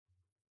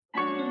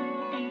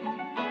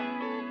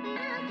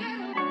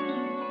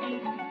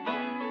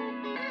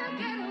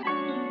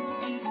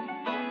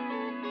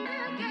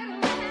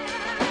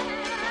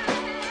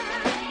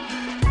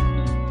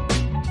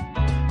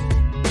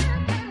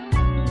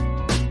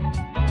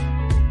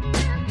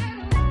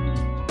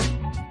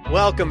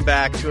Welcome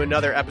back to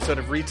another episode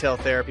of Retail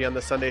Therapy on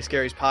the Sunday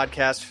Scaries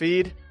podcast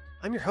feed.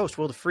 I'm your host,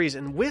 Will DeFries,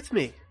 and with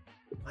me,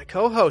 my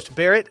co-host,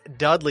 Barrett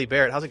Dudley.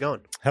 Barrett, how's it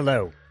going?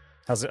 Hello.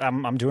 How's it?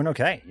 I'm doing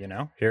okay, you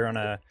know, here on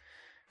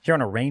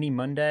a rainy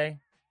Monday.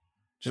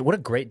 Just what a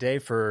great day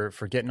for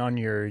getting on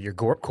your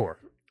Gorp core.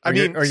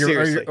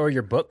 Seriously. Or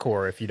your book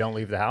core if you don't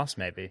leave the house,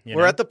 maybe.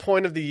 We're at the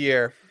point of the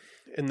year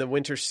in the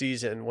winter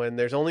season when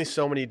there's only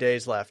so many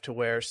days left to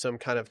wear some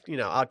kind of,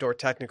 outdoor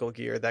technical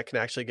gear that can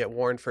actually get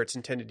worn for its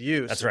intended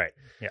use. That's right.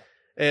 Yeah.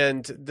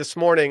 And this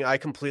morning, I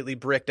completely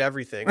bricked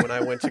everything when I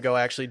went to go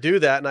actually do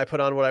that, and I put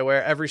on what I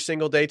wear every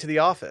single day to the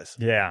office.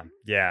 Yeah.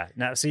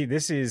 Now, see,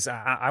 this is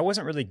I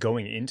wasn't really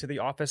going into the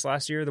office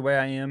last year the way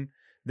I am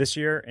this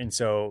year, and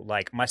so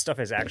like my stuff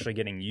is actually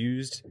getting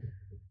used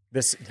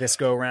this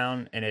go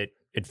around, and it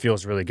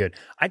feels really good.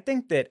 I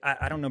think that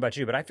I don't know about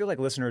you, but I feel like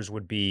listeners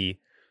would be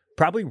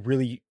probably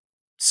really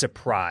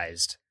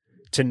surprised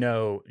to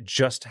know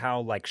just how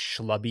like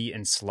schlubby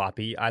and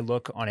sloppy I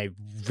look on a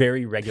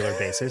very regular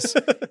basis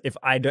if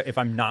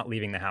I'm not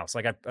leaving the house.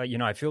 Like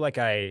I feel like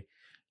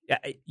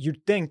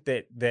you'd think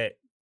that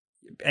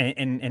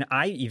and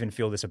I even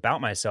feel this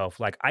about myself.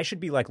 Like I should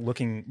be like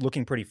looking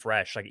pretty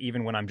fresh, like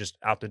even when I'm just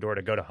out the door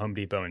to go to Home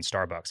Depot and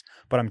Starbucks.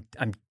 But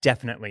I'm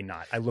definitely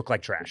not. I look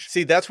like trash.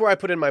 See, that's where I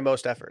put in my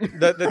most effort.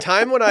 The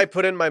time when I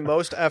put in my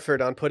most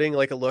effort on putting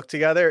like a look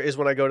together is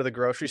when I go to the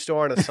grocery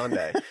store on a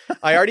Sunday.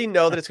 I already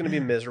know that it's going to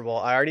be miserable.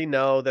 I already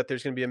know that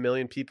there's going to be a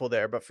million people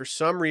there. But for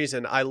some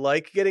reason, I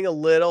like getting a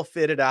little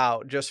fitted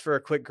out just for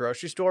a quick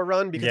grocery store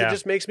run because it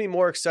just makes me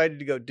more excited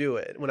to go do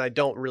it when I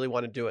don't really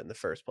want to do it in the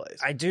first place.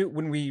 I do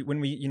when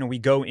we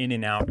go in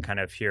and out kind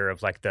of here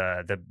of like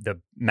the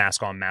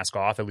mask on, mask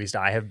off. At least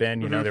I have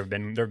been. You know, there have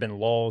been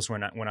lulls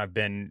when I've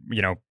been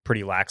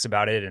pretty lax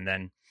about it, and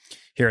then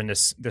here in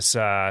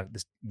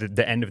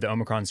the end of the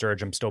Omicron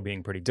surge, I'm still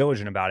being pretty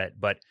diligent about it.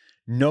 But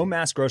no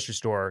mask grocery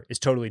store is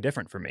totally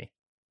different for me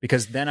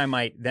because then I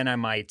might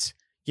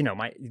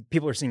my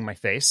people are seeing my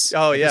face.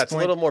 Oh yeah, it's a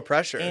little more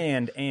pressure.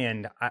 And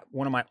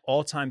one of my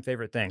all-time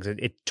favorite things,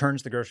 it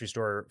turns the grocery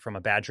store from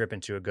a bad trip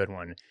into a good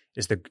one,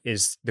 is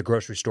the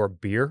grocery store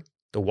beer.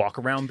 The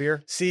walk-around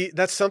beer. See,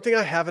 that's something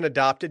I haven't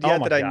adopted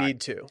yet that I need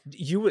to.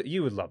 You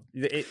would love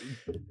it.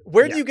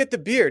 Where do you get the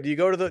beer? Do you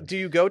go to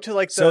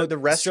the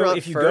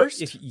restaurant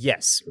first?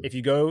 If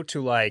you go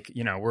to like,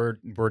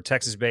 we're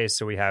Texas based,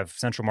 so we have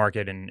Central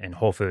Market and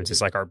Whole Foods. It's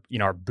like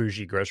our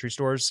bougie grocery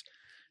stores.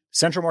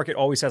 Central Market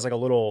always has like a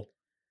little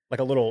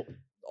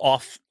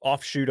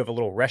offshoot of a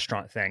little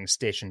restaurant thing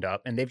stationed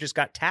up, and they've just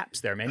got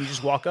taps there, man. You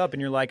just walk up and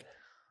you're like,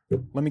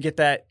 let me get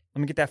that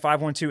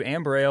 512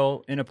 Amber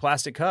Ale in a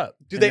plastic cup.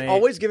 Do they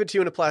always give it to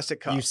you in a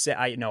plastic cup?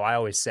 I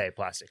always say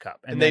plastic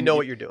cup. And they know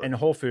what you're doing. And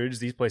Whole Foods,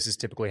 these places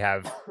typically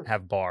have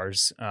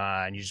bars,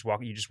 and you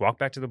just walk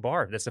back to the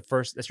bar. That's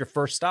your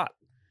first stop.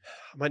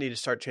 I might need to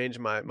start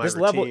changing my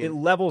routine. It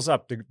levels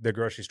up the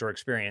grocery store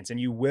experience, and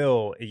you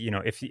will,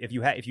 if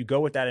you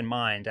go with that in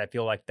mind, I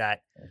feel like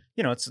that,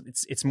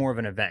 it's more of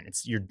an event.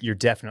 You're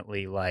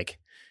definitely like,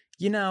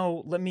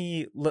 let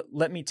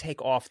me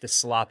take off the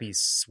sloppy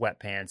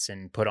sweatpants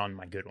and put on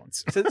my good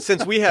ones.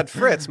 Since we had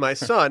Fritz, my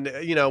son,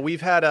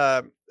 we've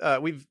had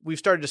we've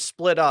started to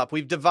split up.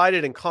 We've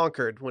divided and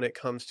conquered when it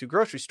comes to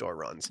grocery store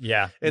runs.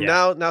 Yeah. And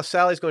now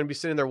Sally's going to be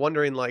sitting there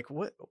wondering like,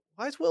 why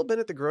has Will been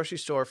at the grocery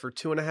store for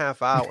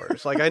 2.5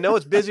 hours? Like I know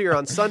it's busier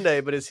on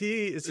Sunday, but is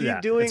he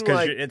doing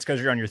it's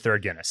because you're on your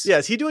third Guinness. Yeah,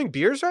 is he doing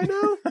beers right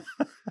now?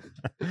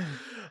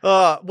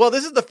 Well,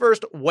 this is the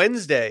first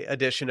Wednesday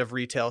edition of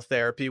Retail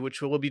Therapy,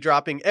 which will be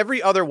dropping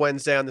every other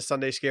Wednesday on the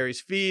Sunday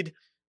Scaries feed.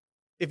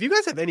 If you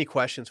guys have any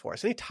questions for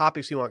us, any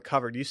topics you want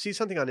covered, you see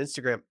something on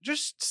Instagram,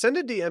 just send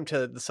a DM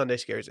to the Sunday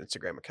Scaries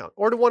Instagram account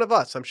or to one of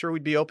us. I'm sure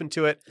we'd be open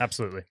to it.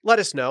 Absolutely. Let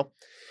us know.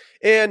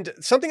 And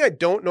something I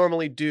don't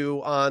normally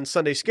do on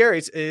Sunday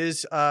Scaries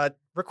is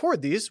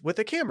record these with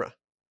a camera.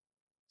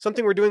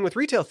 Something we're doing with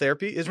Retail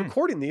Therapy is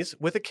recording these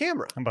with a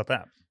camera. How about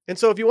that? And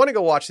so if you want to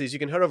go watch these, you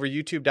can head over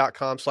to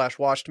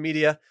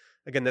youtube.com/washedmedia.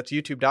 Again, that's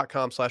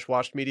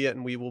youtube.com/washedmedia.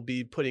 And we will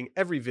be putting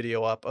every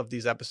video up of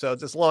these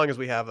episodes as long as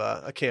we have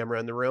a camera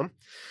in the room.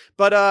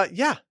 But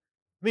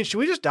should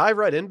we just dive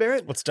right in,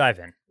 Barrett? Let's dive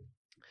in.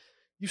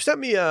 You sent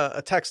me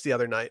a text the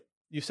other night.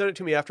 You sent it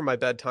to me after my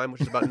bedtime,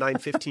 which is about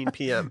 9:15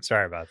 p.m.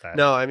 Sorry about that.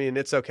 No,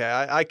 it's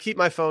okay. I keep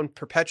my phone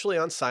perpetually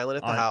on silent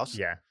at the house.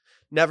 Yeah.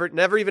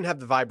 Never even have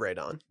the vibrate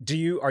on. Do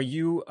you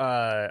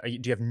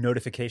have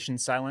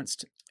notifications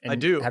silenced? And I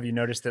do. Have you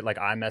noticed that like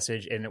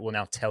iMessage and it will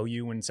now tell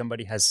you when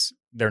somebody has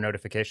their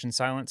notifications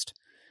silenced?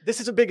 This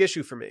is a big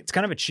issue for me. It's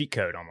kind of a cheat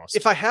code almost.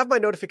 If I have my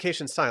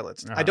notifications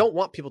silenced, I don't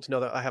want people to know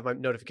that I have my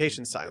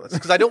notifications silenced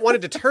because I don't want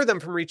to deter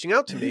them from reaching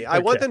out to me. I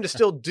want them to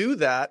still do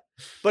that,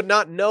 but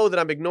not know that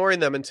I'm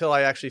ignoring them until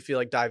I actually feel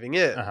like diving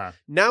in.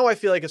 Now I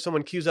feel like if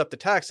someone queues up the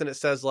text and it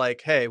says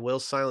like, hey,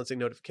 Will's silencing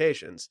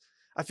notifications,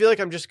 I feel like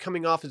I'm just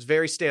coming off as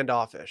very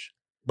standoffish.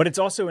 But it's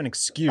also an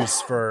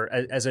excuse for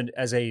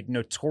as a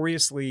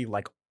notoriously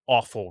like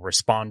awful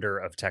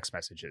responder of text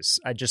messages.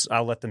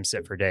 I'll let them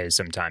sit for days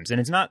sometimes. And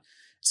it's not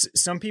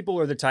Some people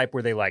are the type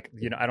where they like,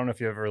 I don't know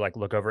if you ever like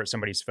look over at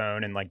somebody's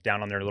phone and like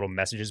down on their little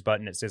messages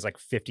button, it says like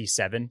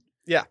 57.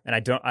 Yeah. And I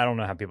don't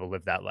know how people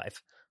live that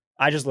life.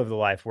 I just live the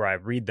life where I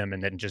read them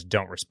and then just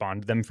don't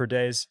respond to them for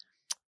days.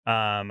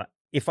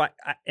 If I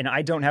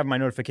don't have my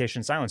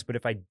notification silenced, but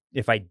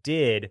if I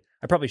did,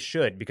 I probably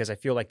should, because I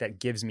feel like that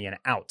gives me an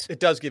out.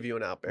 It does give you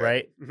an out, Barry.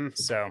 Right? Mm-hmm.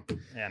 So,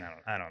 yeah,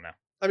 I don't know.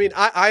 I mean,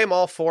 I am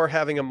all for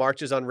having a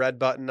marches on red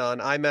button on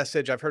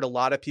iMessage. I've heard a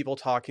lot of people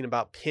talking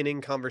about pinning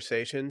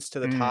conversations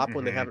to the top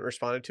when they haven't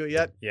responded to it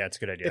yet. Yeah, it's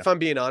a good idea. If I'm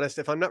being honest,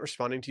 if I'm not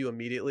responding to you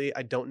immediately,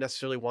 I don't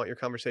necessarily want your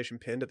conversation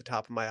pinned at the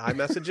top of my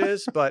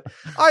iMessages. But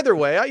either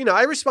way,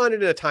 I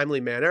responded in a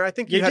timely manner. I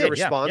think you had a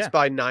response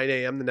by 9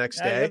 a.m. the next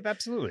day.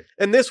 Absolutely.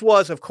 And this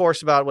was, of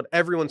course, about what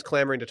everyone's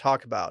clamoring to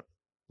talk about.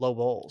 Low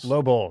bowls.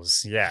 Low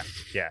bowls. Yeah.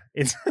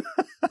 It's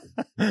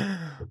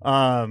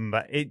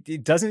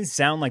it doesn't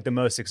sound like the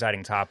most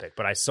exciting topic,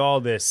 but I saw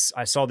this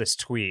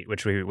tweet,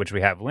 which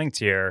we have linked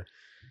here.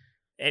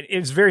 It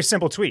was a very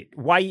simple tweet.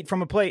 Why eat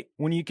from a plate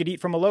when you could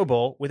eat from a low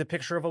bowl, with a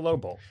picture of a low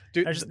bowl?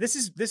 Dude,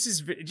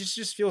 it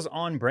just feels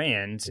on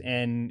brand,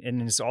 and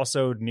it's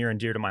also near and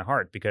dear to my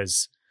heart,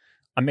 because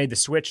I made the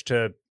switch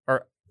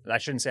or I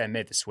shouldn't say I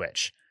made the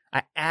switch.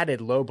 I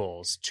added low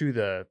bowls to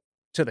the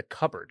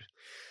cupboard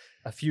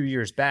a few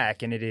years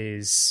back, and it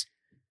is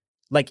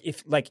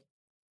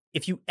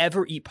if you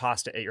ever eat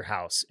pasta at your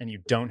house and you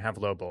don't have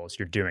low bowls,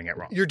 you're doing it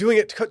wrong. You're doing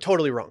it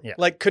totally wrong. Yeah.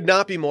 Like, could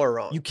not be more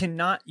wrong. You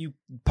cannot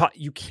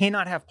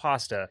have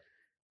pasta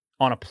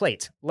on a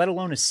plate, let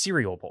alone a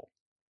cereal bowl.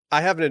 I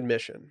have an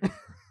admission.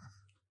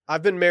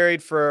 I've been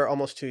married for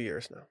almost 2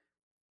 years now.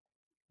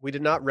 We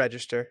did not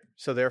register,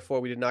 so therefore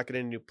we did not get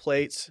any new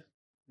plates.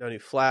 No new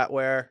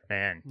flatware.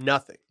 Man,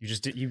 nothing. You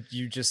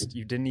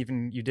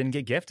didn't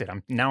get gifted.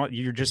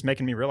 You're just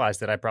making me realize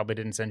that I probably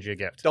didn't send you a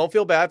gift. Don't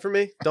feel bad for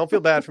me.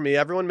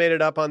 Everyone made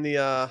it up on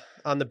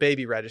the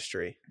baby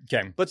registry.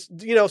 Okay. But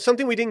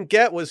something we didn't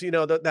get was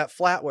that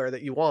flatware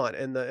that you want,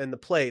 and the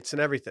plates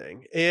and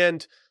everything.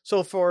 And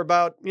so for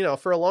about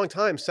for a long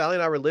time, Sally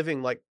and I were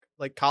living like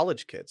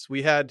college kids.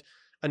 We had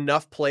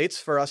enough plates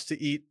for us to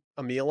eat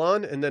a meal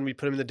on, and then we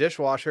put them in the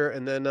dishwasher,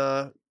 and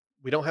then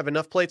we don't have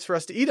enough plates for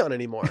us to eat on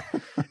anymore.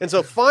 And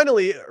so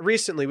finally,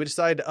 recently, we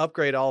decided to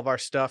upgrade all of our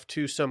stuff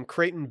to some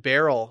Crate and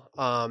Barrel,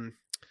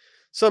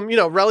 some,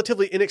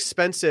 relatively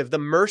inexpensive, the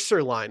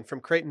Mercer line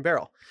from Crate and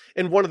Barrel.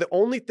 And one of the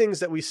only things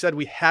that we said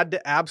we had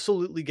to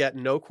absolutely get,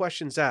 no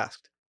questions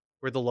asked,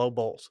 were the low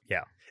bowls.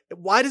 Yeah.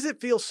 Why does it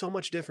feel so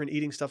much different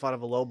eating stuff out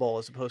of a low bowl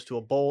as opposed to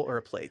a bowl or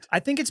a plate? I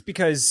think it's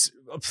because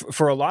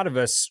for a lot of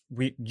us,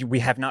 we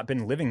have not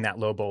been living that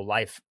low bowl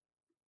life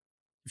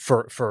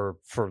for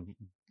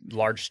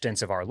large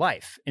stints of our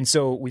life. And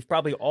so we've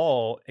probably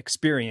all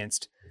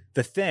experienced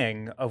the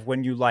thing of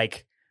when you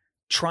like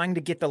trying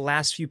to get the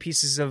last few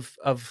pieces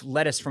of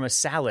lettuce from a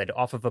salad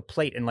off of a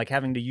plate and like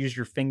having to use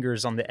your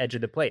fingers on the edge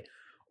of the plate,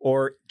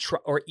 or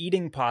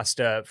eating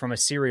pasta from a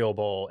cereal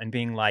bowl and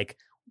being like,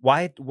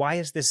 why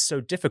is this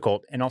so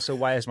difficult? And also,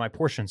 why is my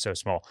portion so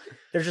small?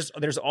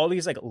 There's all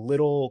these like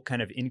little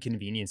kind of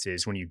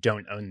inconveniences when you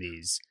don't own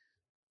these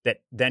that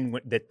then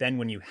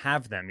when you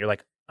have them, you're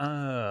like,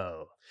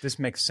 oh, this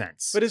makes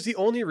sense. But is the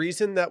only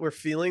reason that we're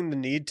feeling the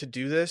need to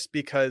do this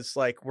because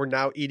like we're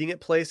now eating at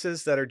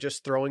places that are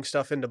just throwing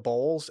stuff into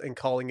bowls and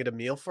calling it a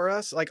meal for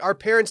us? Like, our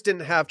parents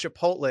didn't have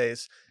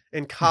Chipotles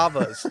and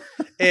Kavas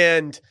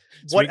and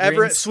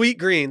sweet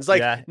greens.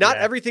 Like, not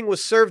everything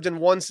was served in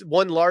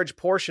one large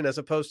portion as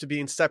opposed to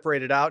being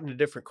separated out into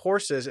different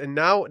courses. And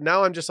now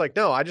I'm just like,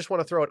 no, I just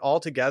want to throw it all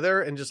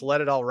together and just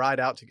let it all ride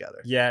out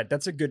together. Yeah,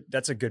 that's a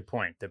good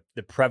point.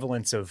 The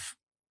prevalence of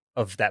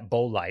that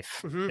bowl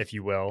life, if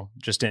you will,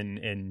 just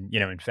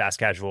in fast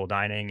casual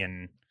dining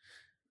and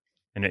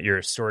at your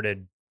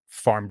assorted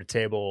farm to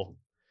table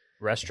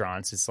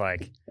restaurants, it's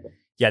like,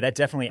 yeah, that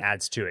definitely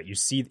adds to it. You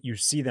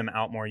see them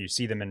out more. You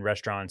see them in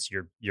restaurants.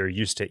 You're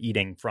used to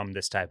eating from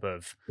this type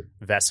of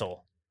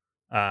vessel.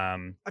 I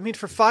mean,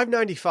 for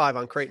 $5.95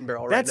 on Crate and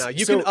Barrel right now,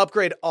 you can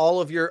upgrade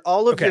all of your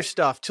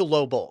stuff to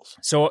low bowls.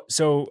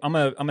 So I'm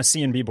a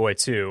C&B boy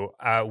too.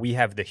 We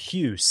have the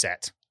Hue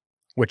set,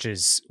 which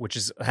has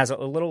a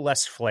little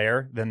less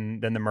flair than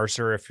the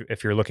Mercer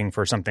if you're looking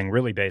for something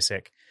really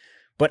basic.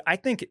 But I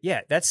think,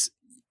 yeah, that's,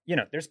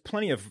 there's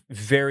plenty of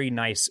very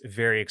nice,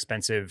 very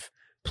expensive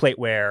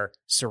plateware,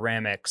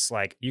 ceramics.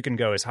 Like, you can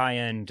go as high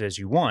end as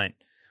you want.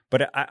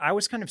 But I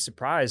was kind of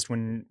surprised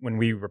when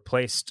we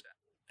replaced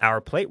our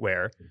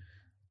plateware,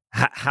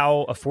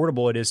 how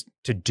affordable it is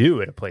to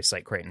do at a place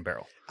like Crate and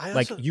Barrel.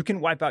 You can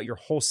wipe out your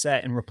whole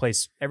set and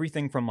replace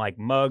everything from like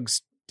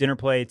mugs, dinner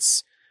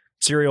plates,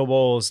 cereal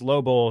bowls,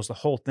 low bowls, the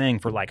whole thing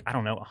for like, I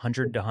don't know,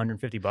 $100 to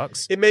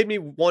 $150. It made me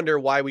wonder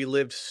why we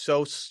lived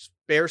so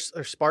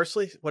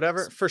sparsely,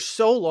 whatever, for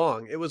so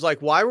long. It was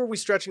like, why were we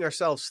stretching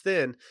ourselves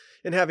thin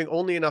and having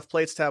only enough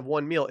plates to have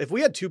one meal? If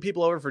we had 2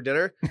 people over for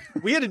dinner,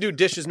 we had to do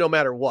dishes no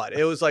matter what.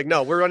 It was like,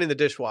 no, we're running the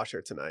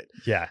dishwasher tonight.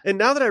 Yeah. And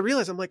now that I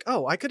realize, I'm like,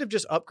 oh, I could have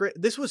just upgraded.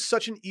 This was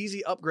such an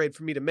easy upgrade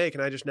for me to make,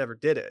 and I just never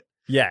did it.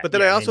 Yeah. But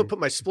then I also put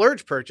my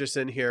splurge purchase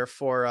in here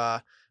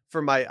for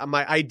for my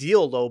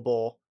ideal low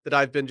bowl that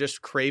I've been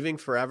just craving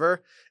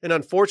forever. And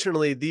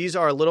unfortunately, these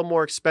are a little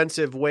more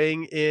expensive,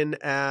 weighing in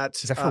at...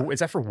 Is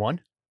that for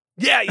one?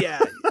 Yeah.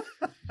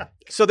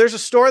 So there's a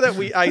store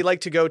that I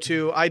like to go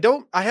to. I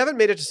haven't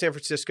made it to San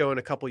Francisco in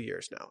a couple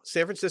years now.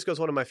 San Francisco is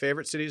one of my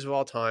favorite cities of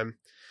all time.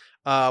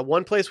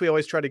 One place we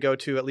always try to go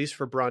to, at least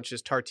for brunch,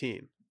 is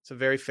Tartine. It's a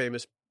very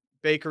famous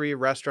bakery,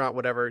 restaurant,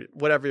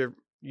 whatever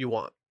you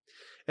want.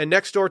 And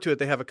next door to it,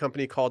 they have a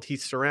company called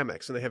Heath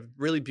Ceramics, and they have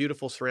really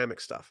beautiful ceramic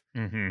stuff.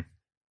 Mm-hmm.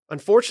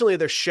 Unfortunately,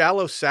 their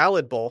shallow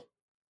salad bowl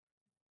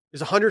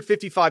is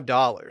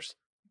 $155.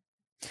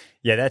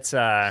 Yeah, that's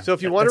so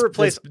if you want to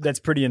replace, that's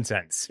pretty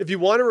intense. If you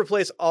want to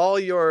replace all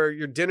your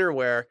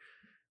dinnerware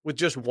with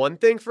just one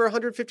thing for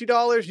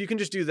 $150, you can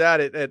just do that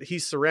at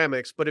Heath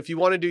Ceramics. But if you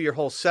want to do your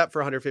whole set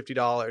for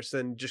 $150,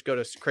 then just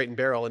go to Crate and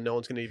Barrel, and no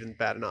one's going to even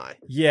bat an eye.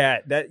 Yeah,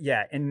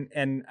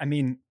 and I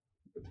mean,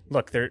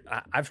 look,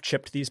 I've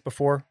chipped these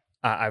before.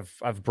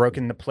 I've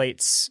broken the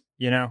plates,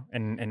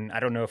 and I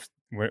don't know if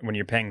when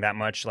you're paying that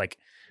much, like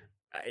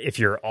if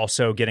you're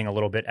also getting a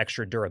little bit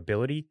extra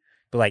durability,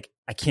 but like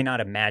I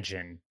cannot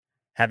imagine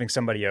having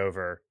somebody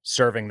over,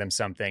 serving them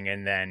something,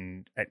 and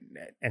then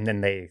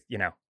they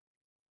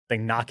they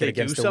knock it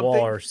against the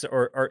wall,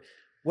 or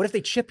what if they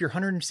chip your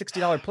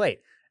 $160 plate?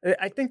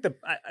 I think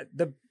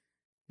the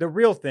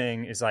real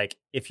thing is like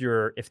if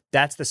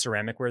that's the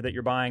ceramicware that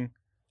you're buying,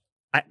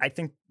 I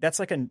think that's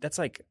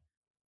like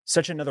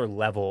such another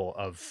level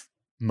of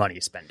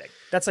money spending.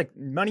 That's like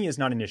money is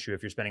not an issue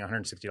if you're spending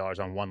 $160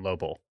 on one low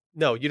bowl.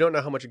 No, you don't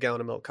know how much a gallon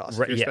of milk costs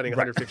if you're spending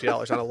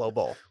 $150 on a low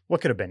bowl.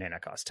 What could a banana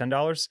cost?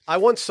 $10? I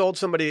once sold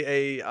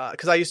somebody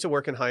because I used to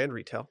work in high-end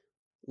retail.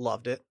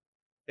 Loved it.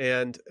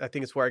 And I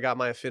think it's where I got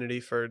my affinity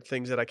for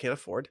things that I can't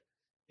afford.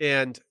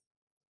 And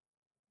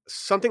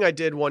something I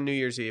did one New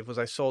Year's Eve was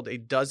I sold a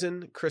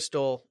dozen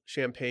crystal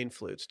champagne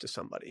flutes to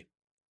somebody.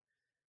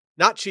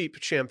 Not cheap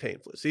champagne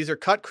flutes. These are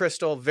cut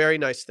crystal, very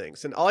nice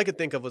things. And all I could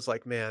think of was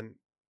like, man,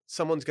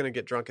 someone's going to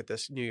get drunk at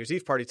this New Year's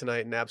Eve party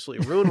tonight and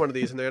absolutely ruin one of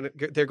these. And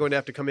they're going to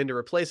have to come in to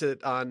replace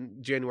it on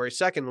January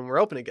 2nd when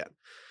we're open again.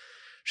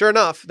 Sure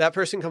enough, that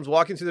person comes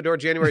walking through the door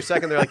January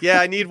 2nd. They're like,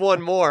 yeah, I need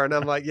one more. And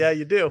I'm like, yeah,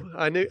 you do.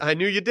 I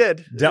knew you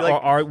did.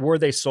 Were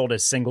they sold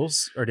as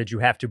singles, or did you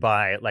have to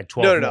buy like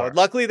 12 No. more?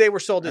 Luckily, they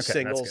were sold as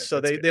singles. So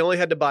they only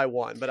had to buy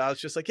one. But I was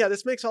just like, yeah,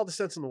 this makes all the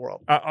sense in the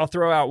world. I'll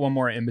throw out one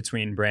more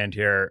in-between brand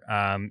here.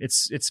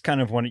 It's kind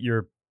of one of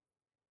your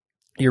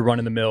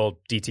run-of-the-mill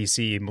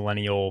DTC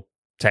millennial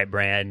type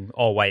brand,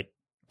 all white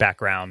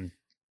background,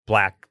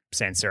 black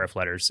sans serif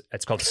letters.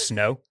 It's called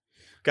Snow.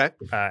 Okay.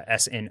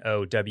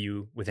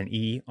 SNOW with an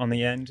E on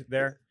the end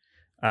there.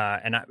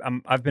 And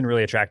I've been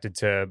really attracted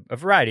to a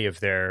variety of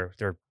their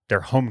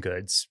home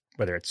goods,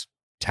 whether it's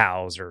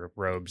towels or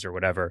robes or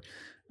whatever.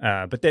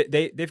 But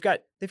they've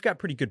got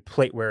pretty good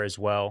plateware as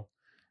well.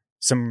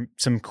 Some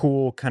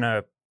cool kind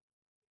of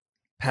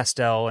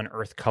pastel and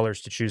earth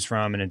colors to choose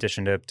from, in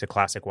addition to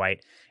classic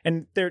white.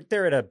 And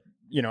they're at a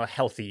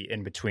healthy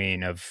in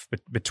between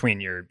between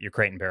your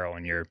Crate and Barrel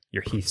and your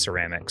Heath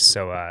Ceramics.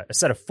 So a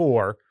set of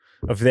 4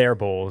 of their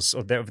bowls,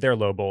 of their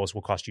low bowls,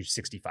 will cost you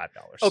 $65.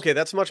 Okay,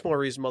 that's much more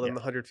reasonable than the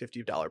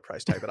 $150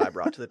 price tag that I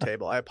brought to the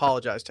table. I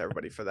apologize to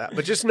everybody for that.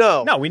 But just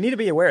know. No, we need to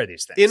be aware of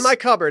these things. In my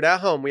cupboard at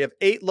home, we have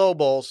 8 low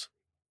bowls,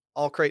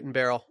 all Crate and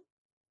Barrel.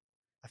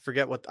 I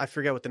forget what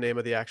the name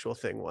of the actual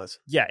thing was.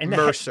 Yeah, and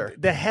Mercer.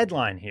 The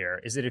headline here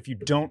is that if you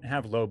don't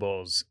have low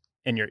bowls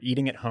and you're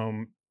eating at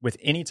home with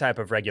any type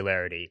of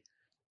regularity,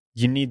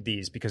 you need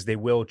these because they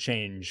will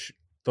change.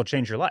 They'll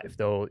change your life.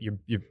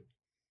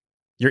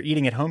 Your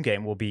eating at home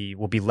game will be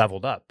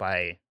leveled up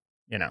by,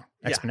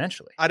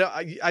 exponentially.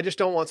 I just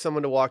don't want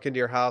someone to walk into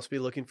your house, be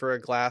looking for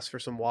a glass for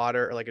some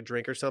water or like a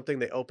drink or something.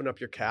 They open up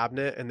your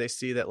cabinet and they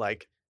see that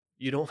like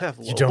you don't have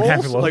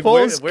low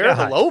bowls. Where are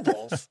the low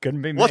bowls?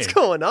 Couldn't be me. What's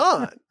going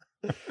on?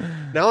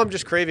 Now I'm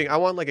just craving. I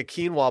want like a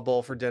quinoa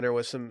bowl for dinner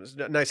with some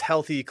nice,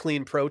 healthy,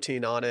 clean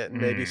protein on it,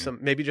 and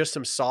maybe just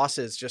some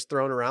sauces just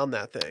thrown around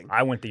that thing.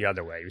 I went the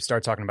other way. You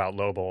start talking about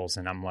low bowls,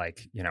 and I'm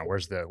like,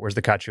 where's the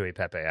cacio e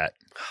pepe at?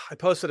 I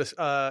posted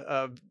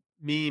a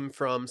meme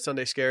from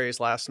Sunday Scaries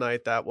last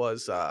night that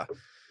was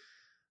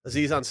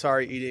Aziz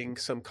Ansari eating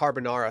some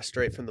carbonara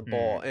straight from the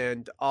bowl,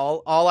 and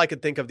all I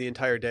could think of the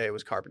entire day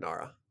was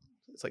carbonara.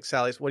 It's like,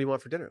 Sally's, what do you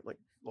want for dinner? I'm like,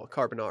 well,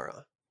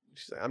 carbonara.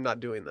 She's like, I'm not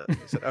doing that. I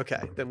said,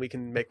 okay, then we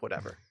can make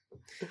whatever.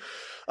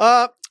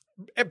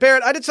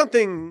 Barrett, I did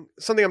something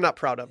I'm not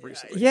proud of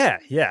recently.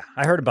 Yeah.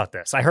 I heard about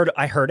this. I heard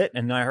it,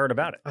 and I heard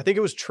about it. I think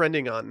it was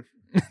trending on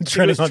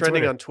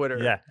on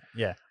Twitter.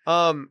 Yeah.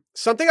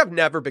 Something I've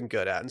never been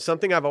good at, and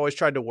something I've always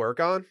tried to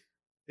work on,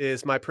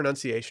 is my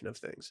pronunciation of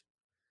things.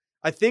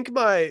 I think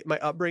my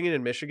upbringing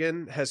in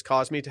Michigan has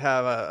caused me to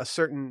have a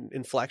certain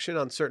inflection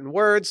on certain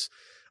words.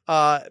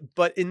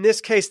 But in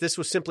this case, this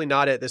was simply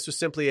not it. This was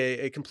simply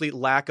a complete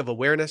lack of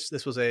awareness.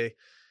 This was a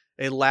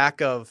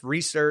lack of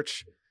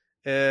research,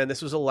 and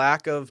this was a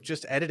lack of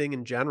just editing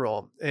in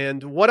general.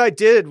 And what I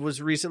did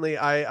was recently,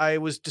 I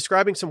was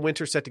describing some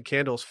winter scented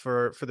candles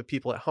for the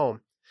people at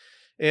home.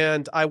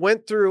 And I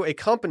went through a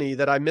company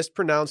that I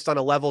mispronounced on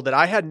a level that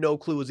I had no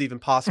clue was even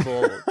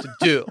possible to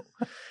do.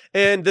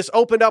 And this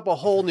opened up a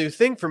whole new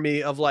thing for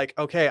me of like,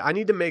 okay, I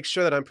need to make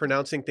sure that I'm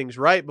pronouncing things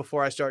right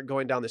before I start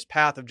going down this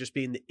path of just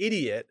being the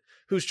idiot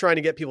who's trying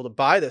to get people to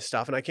buy this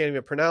stuff and I can't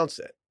even pronounce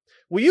it.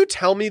 Will you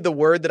tell me the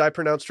word that I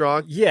pronounced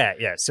wrong? Yeah.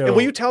 So, and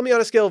will you tell me on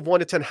a scale of 1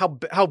 to 10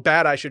 how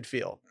bad I should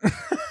feel?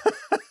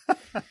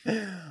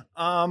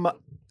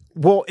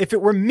 Well, if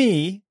it were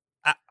me,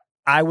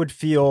 I would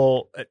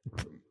feel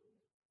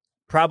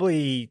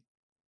probably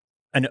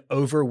an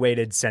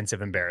overweighted sense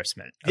of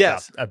embarrassment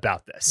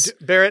about this.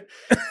 Barrett,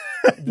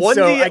 one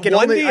So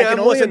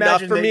DM was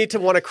enough for me to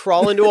want to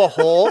crawl into a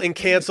hole and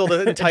cancel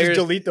the entire... Just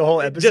delete the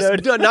whole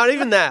episode? Not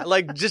even that.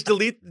 Like, just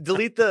delete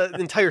the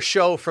entire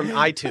show from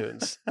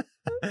iTunes.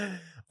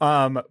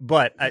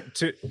 But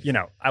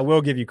I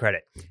will give you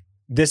credit.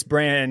 This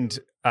brand,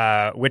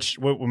 which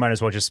we might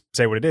as well just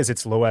say what it is.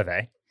 It's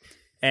Loewe,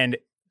 and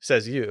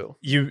says you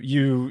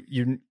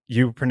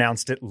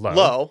pronounced it low.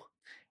 Low.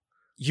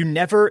 You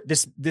never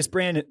this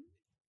brand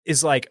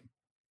is like,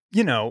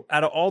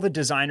 out of all the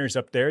designers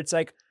up there, it's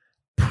like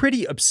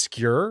pretty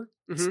obscure.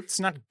 Mm-hmm. It's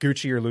not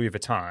Gucci or Louis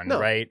Vuitton, No.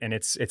 right? And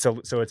it's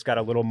got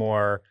a little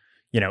more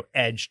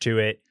edge to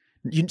it.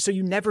 So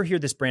you never hear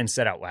this brand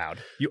said out loud.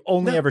 You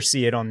only ever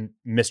see it on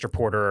Mr.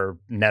 Porter or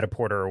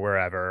Net-a-Porter or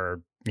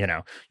wherever.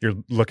 You're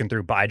looking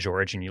through By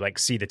George and you like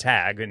see the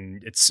tag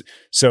and it's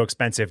so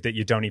expensive that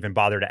you don't even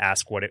bother to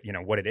ask what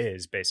it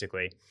is,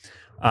 basically.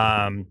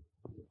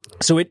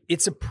 So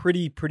it's a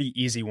pretty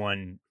easy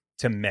one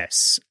to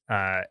miss.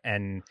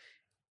 And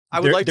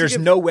there's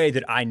no way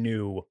that I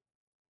knew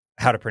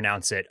how to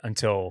pronounce it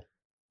until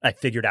I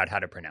figured out how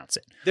to pronounce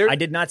it. I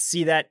did not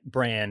see that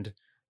brand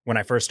when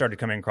I first started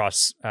coming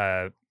across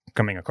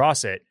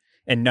it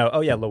and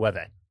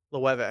Loewe.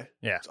 Loewe.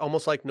 Yeah. It's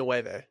almost like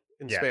nueve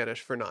in Spanish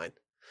for 9.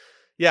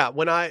 Yeah,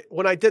 when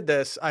I did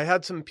this, I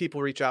had some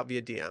people reach out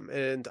via DM,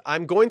 and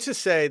I'm going to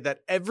say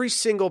that every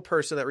single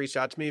person that reached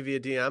out to me via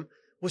DM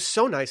was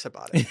so nice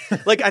about it.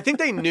 Like, I think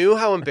they knew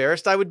how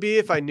embarrassed I would be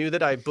if I knew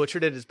that I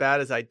butchered it as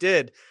bad as I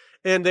did.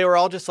 And they were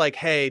all just like,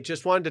 hey,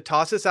 just wanted to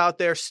toss this out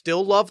there.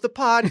 Still love the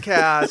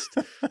podcast.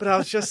 But I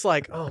was just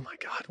like, oh my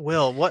God,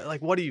 Will, what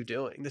are you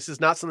doing? This is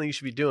not something you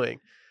should be doing.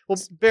 Well,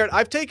 Barrett,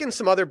 I've taken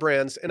some other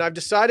brands and I've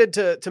decided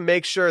to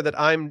make sure that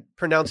I'm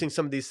pronouncing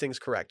some of these things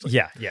correctly.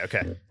 Yeah,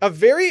 okay.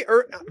 Very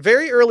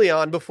early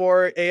on,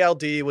 before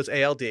ALD was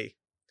ALD,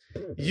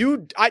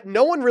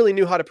 no one really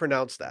knew how to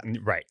pronounce that.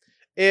 Right.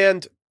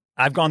 And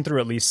I've gone through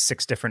at least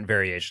 6 different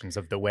variations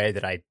of the way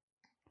that I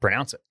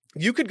pronounce it.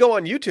 You could go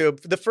on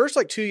YouTube. The first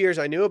 2 years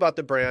I knew about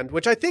the brand,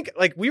 which I think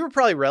we were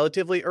probably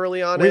relatively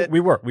early on. We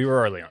were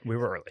early on. We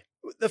were early.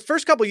 The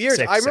first couple of years,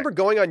 I remember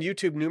going on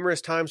YouTube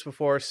numerous times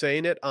before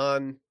saying it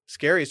on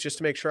Scaries just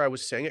to make sure I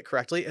was saying it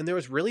correctly. And there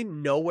was really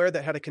nowhere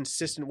that had a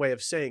consistent way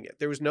of saying it.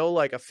 There was no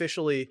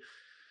officially,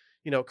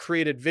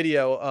 created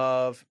video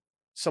of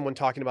someone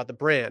talking about the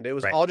brand. It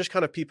was all just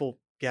kind of people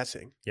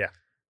guessing. Yeah.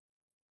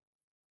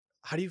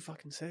 How do you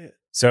fucking say it?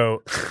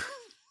 So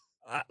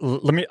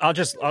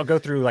I'll go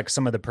through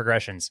some of the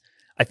progressions.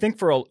 I think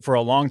for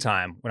a long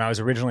time, when I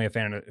was originally a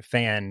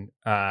fan,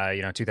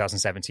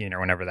 2017 or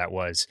whenever that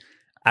was,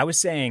 I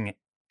was saying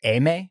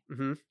Aimé,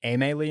 mm-hmm.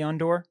 Aimé Leon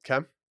Dore.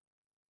 Okay.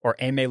 Or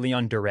Aimé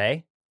Leon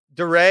Dore.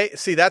 Dore.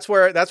 See, that's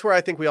where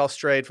I think we all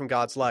strayed from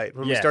God's light.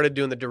 When we started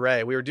doing the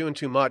Dore, we were doing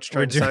too much,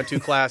 trying to sound too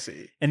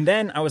classy. And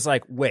then I was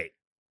like, wait,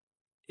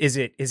 is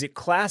it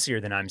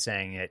classier than I'm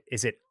saying it?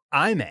 Is it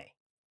Aimé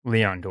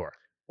Leon Dore?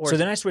 So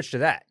then I switched to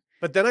that.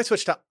 But then I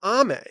switched to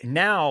Ame.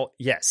 Now,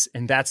 yes,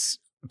 and that's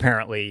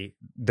apparently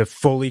the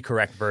fully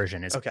correct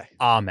version is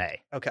Ame.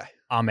 Okay.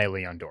 Ame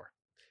Leon Dore.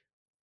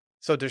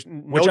 So there's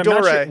no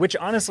Dore. Which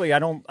honestly, I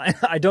don't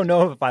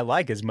know if I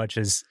like as much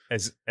as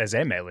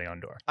Aimé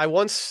Leon Dore. I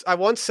once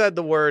said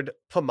the word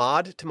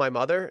pomade to my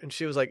mother, and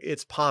she was like,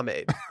 "It's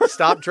pomade.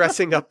 Stop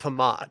dressing up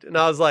pomade." And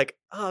I was like,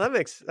 "Oh, that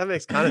makes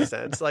kind of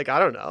sense." I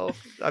don't know.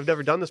 I've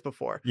never done this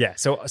before. Yeah.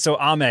 So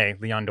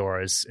Aimé Leon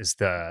Dore is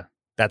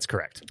that's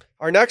correct.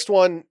 Our next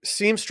one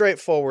seems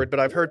straightforward, but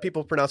I've heard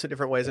people pronounce it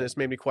different ways, and it's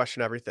made me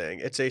question everything.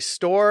 It's a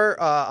store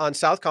on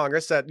South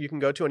Congress that you can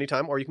go to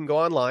anytime, or you can go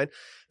online.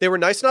 They were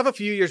nice enough a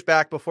few years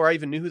back, before I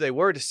even knew who they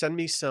were, to send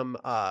me some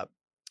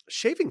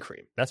shaving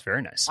cream. That's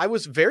very nice. I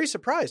was very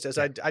surprised, as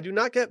I do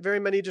not get very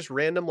many just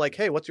random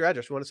hey, what's your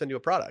address? We want to send you a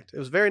product. It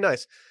was very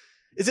nice.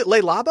 Is it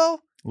Le Labo?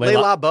 Le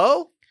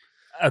Labo?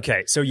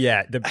 Okay, so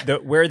yeah,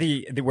 where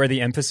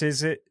the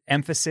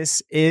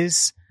emphasis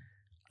is.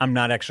 I'm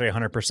not actually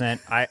 100%.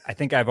 I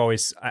think I've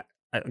always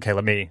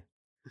let me.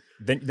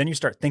 Then you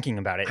start thinking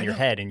about it in your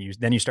head, and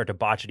you start to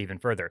botch it even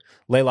further.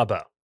 Le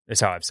Labo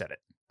is how I've said it.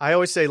 I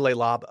always say Le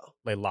Labo.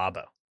 Le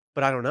Labo,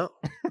 but I don't know.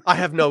 I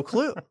have no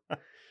clue.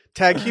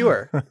 Tag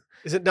Heuer.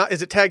 Is it not?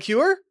 Is it Tag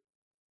Heuer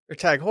or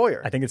Tag Heuer?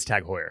 I think it's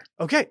Tag Heuer.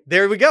 Okay,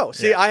 there we go.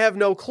 See, I have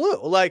no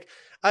clue.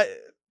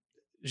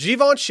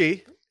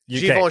 Givenchy.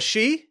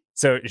 Givenchy.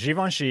 So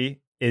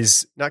Givenchy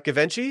is not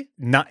Givenchy?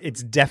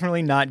 It's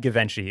definitely not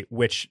Givenchy,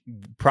 which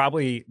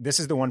probably this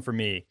is the one for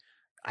me.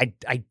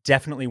 I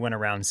definitely went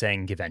around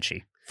saying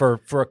Givenchy.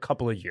 for a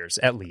couple of years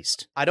at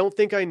least. I don't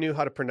think I knew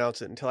how to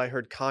pronounce it until I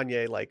heard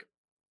Kanye like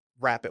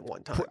rap it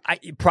one time.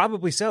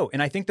 Probably so.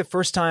 And I think the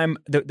first time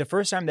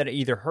that I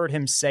either heard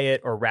him say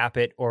it or rap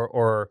it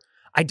or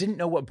I didn't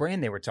know what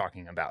brand they were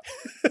talking about.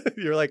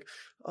 You're like,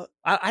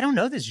 I don't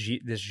know this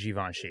Givenchy.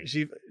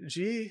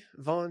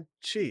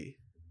 Givenchy.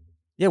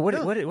 Yeah,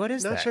 what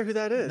is that? Not sure who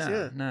that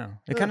is. No.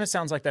 It kind of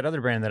sounds like that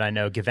other brand that I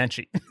know,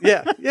 Givenchy.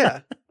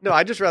 yeah. No,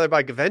 I'd just rather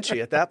buy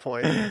Givenchy at that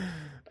point.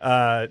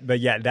 But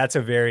yeah, that's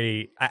a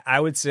very. I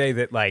would say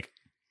that like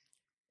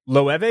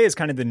Loewe is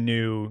kind of the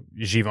new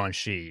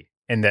Givenchy,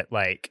 and that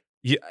like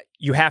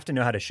you have to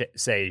know how to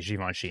say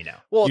Givenchy now.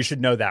 Well, you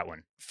should know that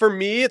one. For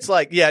me, it's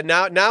like,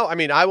 now, I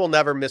mean, I will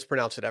never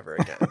mispronounce it ever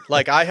again.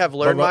 Like, I have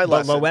learned my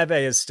lesson. But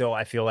Loewe is still,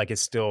 I feel like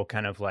it's still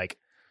kind of like,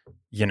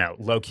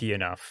 low key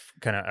enough,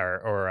 kind of,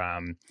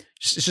 or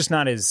it's just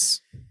not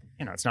as,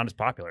 it's not as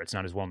popular. It's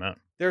not as well known.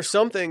 There are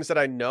some things that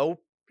I know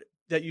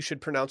that you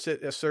should pronounce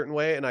it a certain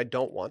way, and I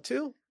don't want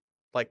to,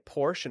 like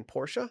Porsche and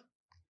Porsche.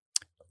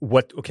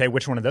 Okay,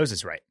 which one of those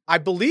is right? I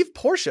believe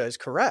Porsche is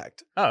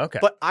correct. Oh, okay.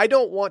 But I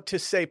don't want to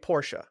say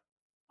Porsche.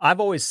 I've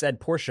always said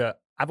Porsche.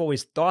 I've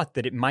always thought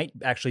that it might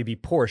actually be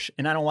Porsche,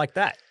 and I don't like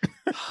that.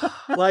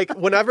 Like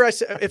whenever I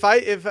say, if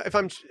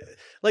I'm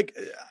like,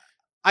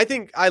 I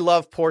think I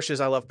love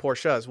Porsches. I love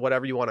Porsches,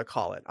 whatever you want to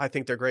call it. I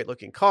think they're great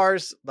looking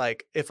cars.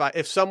 Like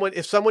if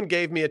someone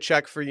gave me a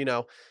check for,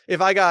 if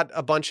I got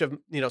a bunch of,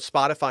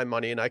 Spotify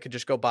money and I could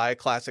just go buy a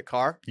classic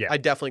car,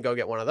 I'd definitely go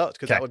get one of those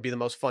because that would be the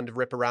most fun to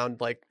rip around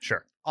like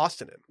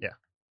Austin in. Yeah.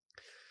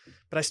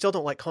 But I still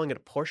don't like calling it a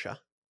Porsche.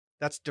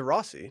 That's De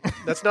Rossi.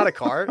 That's not a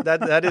car.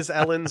 That is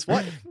Ellen's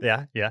wife.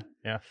 Yeah. The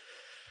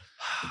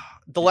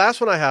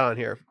last one I had on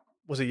here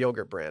was a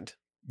yogurt brand.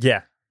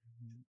 Yeah.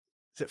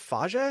 Is it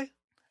Fage?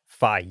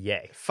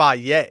 Faye.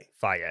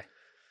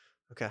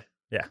 Okay.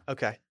 Yeah.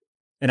 Okay.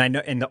 And I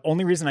know, and the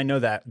only reason I know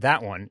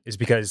that one is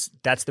because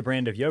that's the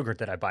brand of yogurt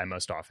that I buy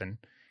most often.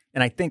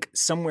 And I think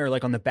somewhere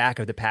like on the back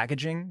of the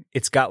packaging,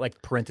 it's got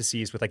like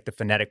parentheses with like the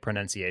phonetic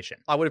pronunciation.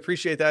 I would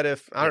appreciate that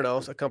if, I don't know,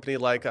 a company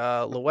like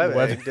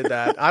Loewe did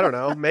that. I don't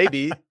know,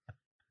 maybe.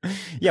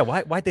 Yeah,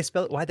 why'd they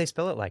spell it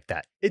like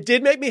that? It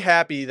did make me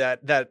happy that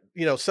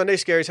Sunday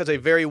Scaries has a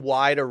very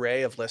wide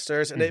array of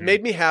listeners, and it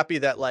made me happy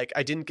that like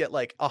I didn't get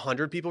like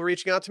 100 people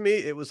reaching out to me.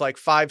 It was like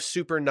 5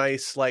 super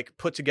nice, like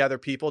put together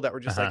people that were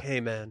just like, "Hey,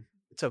 man,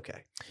 it's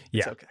okay.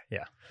 It's okay."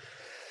 Yeah.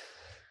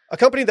 A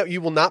company that you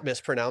will not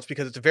mispronounce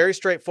because it's very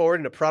straightforward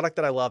and a product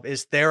that I love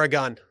is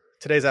Theragun.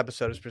 Today's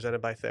episode is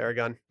presented by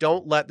Theragun.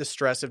 Don't let the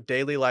stress of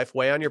daily life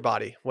weigh on your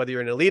body. Whether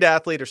you're an elite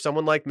athlete or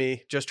someone like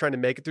me, just trying to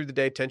make it through the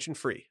day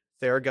tension-free,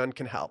 Theragun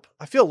can help.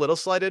 I feel a little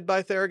slighted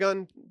by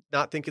Theragun,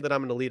 not thinking that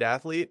I'm an elite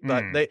athlete,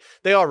 but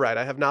they are right.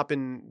 I have not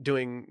been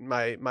doing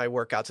my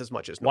workouts as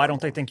much as normal. Why don't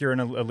they think you're an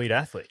elite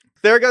athlete?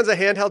 Theragun's a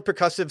handheld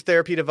percussive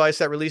therapy device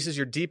that releases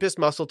your deepest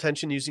muscle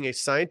tension using a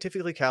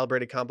scientifically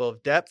calibrated combo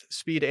of depth,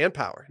 speed, and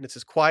power. And it's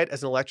as quiet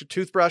as an electric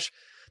toothbrush.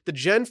 The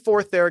Gen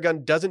 4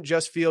 Theragun doesn't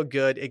just feel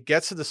good, it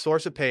gets to the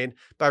source of pain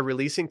by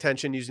releasing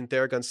tension using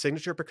Theragun's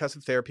signature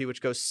percussive therapy,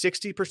 which goes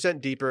 60%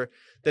 deeper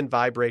than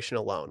vibration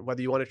alone.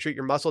 Whether you want to treat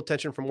your muscle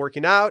tension from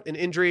working out, an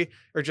injury,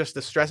 or just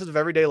the stresses of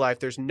everyday life,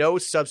 there's no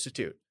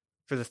substitute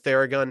for the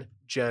Theragun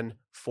Gen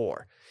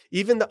 4.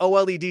 Even the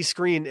OLED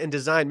screen and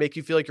design make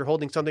you feel like you're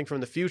holding something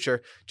from the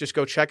future. Just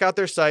go check out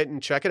their site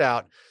and check it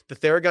out. The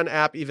Theragun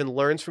app even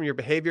learns from your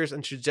behaviors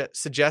and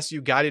suggests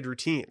you guided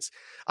routines.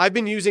 I've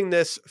been using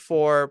this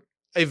for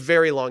a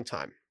very long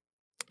time.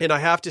 And I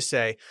have to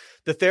say,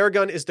 the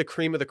Theragun is the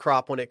cream of the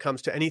crop when it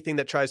comes to anything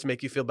that tries to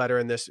make you feel better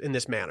in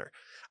this manner.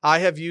 I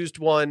have used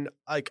one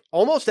like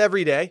almost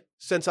every day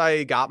since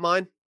I got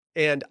mine,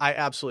 and I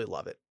absolutely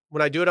love it.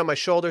 When I do it on my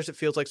shoulders, it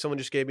feels like someone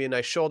just gave me a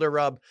nice shoulder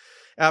rub.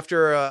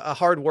 After a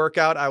hard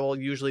workout, I will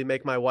usually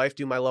make my wife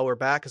do my lower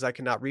back because I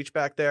cannot reach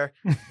back there.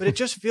 But it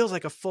just feels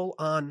like a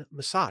full-on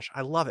massage.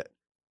 I love it.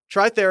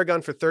 Try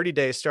Theragun for 30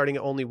 days starting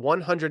at only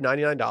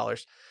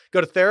 $199.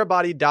 Go to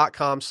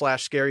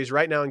therabody.com/scaries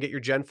right now and get your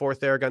Gen 4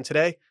 Theragun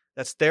today.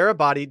 That's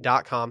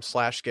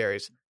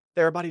therabody.com/scaries.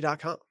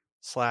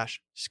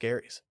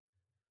 therabody.com/scaries.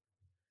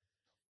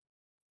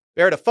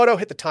 Barrett, a photo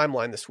hit the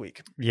timeline this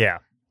week. Yeah.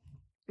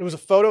 It was a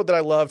photo that I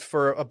loved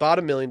for about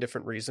a million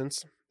different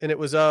reasons. And it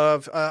was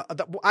of,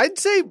 I'd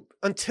say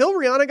until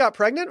Rihanna got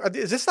pregnant,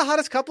 is this the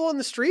hottest couple in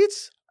the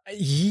streets?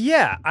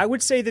 Yeah, I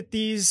would say that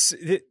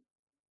Rihanna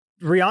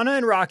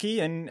and Rocky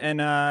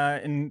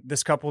and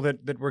this couple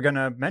that we're going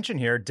to mention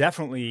here,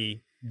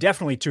 definitely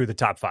 2 of the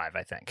top 5,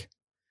 I think.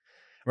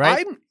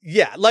 Right?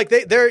 Like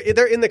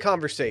they're in the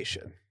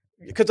conversation.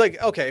 Because like,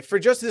 okay, for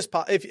just this,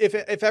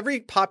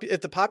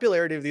 if the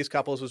popularity of these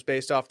couples was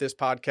based off this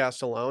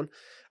podcast alone,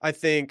 I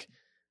think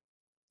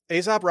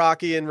A$AP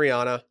Rocky and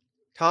Rihanna,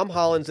 Tom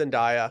Holland,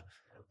 Zendaya,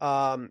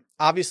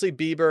 obviously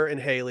Bieber and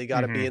Haley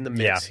got to be in the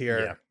mix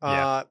here.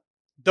 Yeah.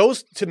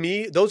 Those, to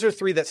me, those are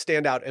 3 that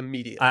stand out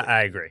immediately.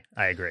 I agree.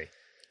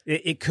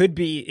 It could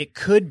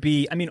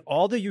be, I mean,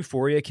 all the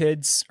Euphoria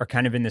kids are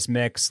kind of in this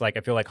mix. Like, I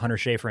feel like Hunter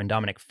Schafer and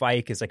Dominic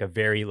Fike is like a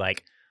very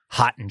like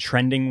hot and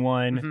trending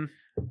one. Mm-hmm.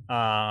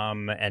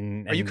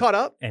 And are you caught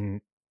up?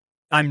 And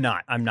I'm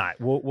not.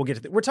 We'll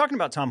get to we're talking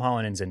about Tom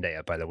Holland and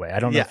Zendaya, by the way. I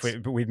don't know Yes.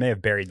 if we may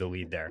have buried the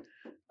lead there.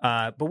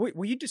 But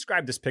will you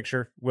describe this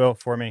picture, Will,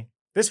 for me?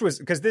 This was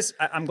because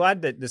I'm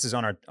glad that this is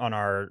on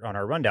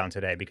our rundown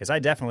today, because I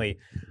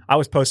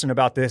was posting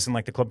about this in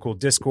like the Club Cool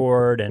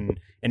Discord, and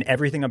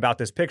everything about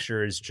this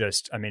picture is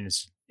just, I mean,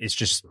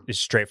 it's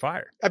straight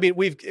fire. I mean,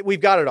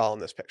 we've got it all in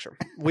this picture.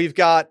 We've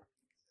got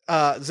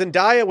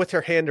Zendaya with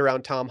her hand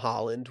around Tom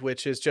Holland,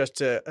 which is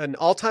just an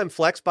all-time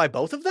flex by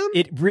both of them.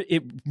 It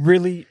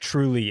really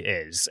truly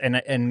is,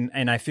 and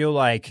I feel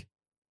like,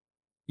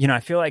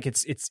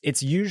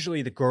 it's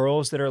usually the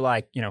girls that are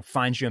like,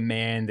 find you a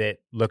man that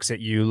looks at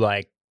you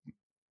like,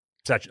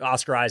 such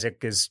Oscar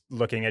Isaac is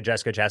looking at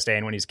Jessica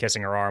Chastain when he's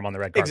kissing her arm on the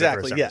red carpet.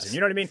 Exactly. For some Yes. reason.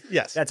 You know what I mean?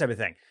 Yes. That type of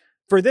thing.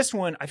 For this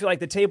one, I feel like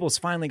the tables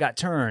finally got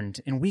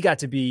turned, and we got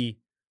to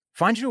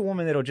find you a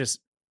woman that'll just,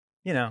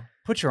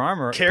 put your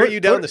arm around, Carry you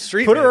down the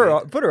street. Put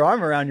her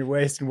arm around your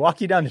waist and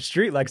walk you down the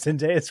street like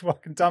Zendaya's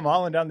walking Tom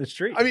Holland down the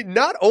street. I mean,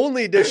 not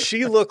only does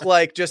she look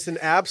like just an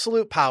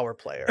absolute power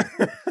player,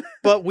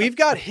 but we've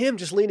got him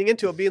just leaning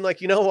into it, being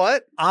like, you know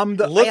what?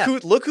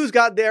 Look who's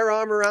got their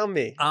arm around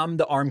me. I'm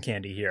the arm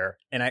candy here,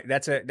 and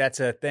that's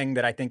a thing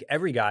that I think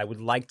every guy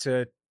would like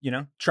to,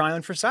 try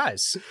on for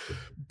size.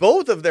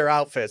 Both of their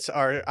outfits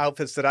are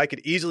outfits that I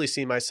could easily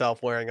see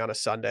myself wearing on a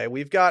Sunday.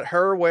 We've got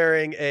her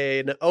wearing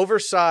an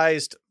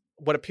oversized,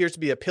 what appears to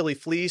be a pilly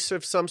fleece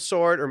of some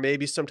sort, or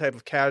maybe some type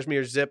of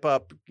cashmere zip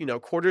up,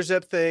 quarter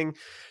zip thing.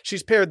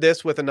 She's paired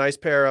this with a nice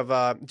pair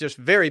of just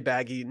very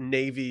baggy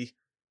navy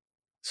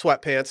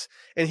sweatpants,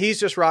 and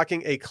he's just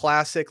rocking a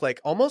classic, like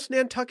almost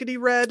Nantuckety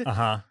red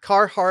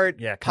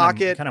Carhartt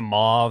pocket, kind of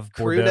mauve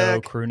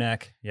Bordeaux crew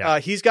neck. Yeah,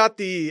 he's got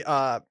the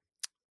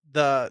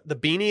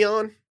beanie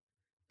on.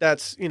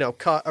 That's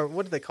or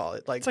what do they call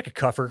it? Like it's like a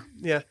cuffer.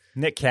 Yeah,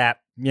 knit cap.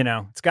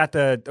 It's got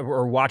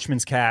or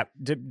watchman's cap.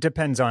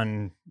 Depends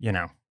on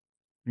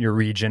your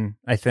region,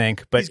 I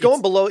think. But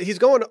he's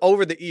going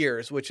over the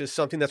ears, which is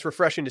something that's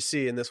refreshing to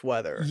see in this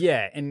weather.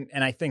 Yeah, and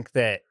I think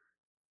that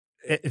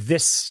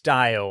this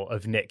style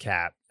of knit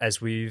cap,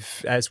 as we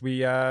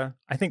I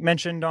think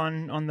mentioned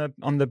on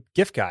the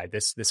gift guide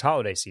this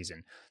holiday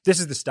season, this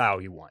is the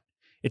style you want.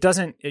 It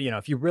doesn't,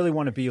 if you really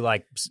want to be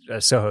like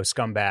a Soho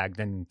scumbag,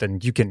 then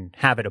you can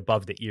have it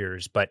above the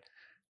ears, but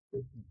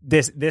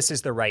this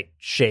is the right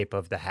shape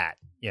of the hat.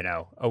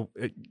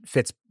 It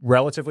fits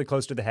relatively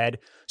close to the head,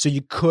 so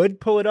you could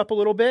pull it up a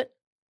little bit.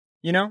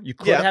 You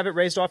could have it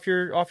raised off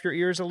your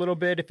ears a little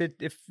bit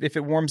if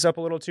it warms up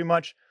a little too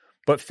much,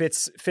 but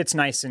fits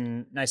nice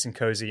and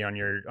cozy on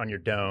your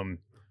dome.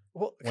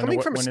 Well,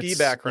 coming from a ski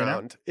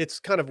background, it's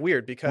kind of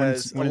weird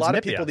because a lot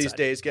of people these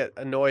days get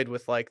annoyed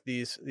with like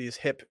these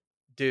hip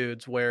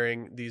dudes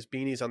wearing these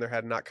beanies on their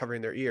head and not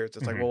covering their ears.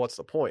 It's like, well, what's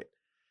the point?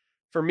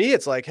 For me,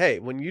 it's like, hey,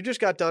 when you just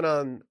got done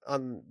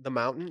on the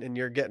mountain and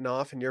you're getting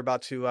off and you're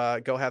about to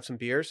go have some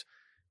beers,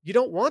 you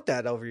don't want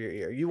that over your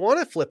ear. You want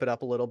to flip it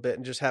up a little bit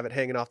and just have it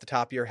hanging off the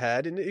top of your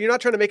head. And you're not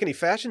trying to make any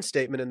fashion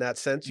statement in that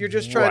sense. You're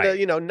just trying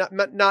to,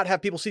 not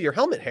have people see your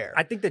helmet hair.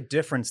 I think the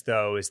difference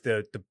though is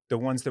the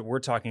ones that we're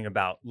talking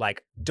about,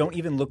 like, don't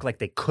even look like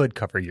they could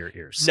cover your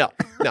ears. No.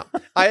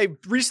 I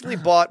recently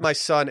bought my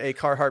son a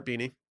Carhartt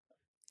beanie,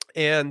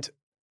 and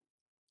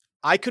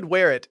I could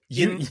wear it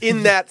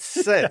in that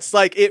sense.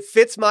 Like, it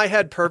fits my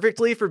head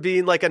perfectly for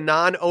being like a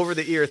non over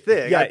the ear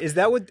thing. Yeah, is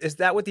that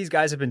what these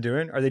guys have been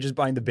doing? Are they just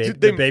buying the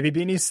baby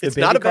beanies? It's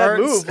not a bad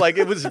move. Like,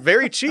 it was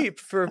very cheap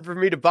for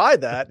me to buy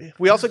that.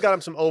 We also got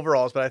him some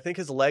overalls, but I think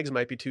his legs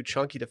might be too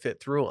chunky to fit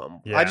through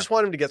them. Yeah. I just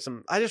want him to get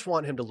some. I just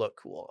want him to look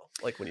cool,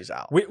 like when he's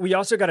out. We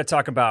also got to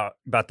talk about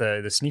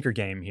the sneaker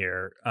game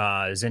here.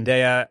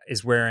 Zendaya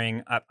is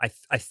wearing.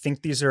 I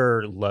think these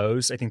are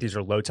lows. I think these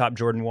are low top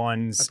Jordan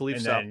 1s. I believe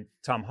and so. Then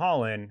Tom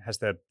Holland has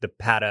the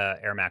Pata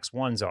Air Max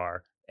 1s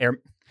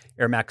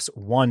Air Max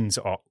 1s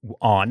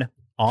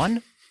on.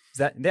 Is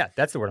that, yeah,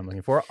 that's the word I'm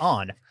looking for.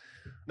 On.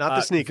 Not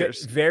the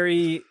sneakers.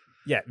 Very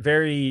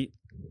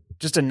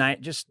just a nice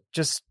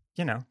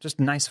just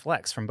nice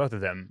flex from both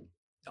of them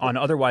on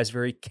otherwise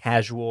very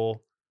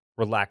casual,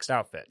 relaxed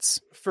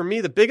outfits. For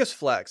me, the biggest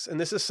flex, and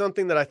this is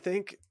something that I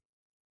think,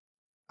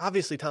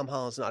 obviously Tom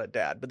Holland's not a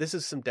dad, but this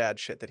is some dad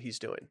shit that he's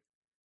doing.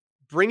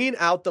 Bringing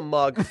out the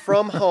mug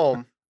from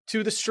home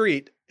to the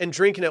street and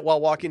drinking it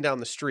while walking down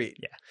the street.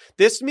 Yeah.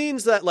 This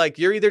means that, like,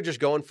 you're either just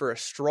going for a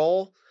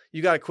stroll,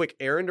 you got a quick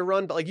errand to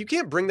run, but like, you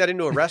can't bring that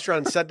into a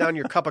restaurant and set down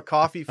your cup of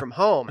coffee from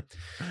home.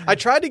 I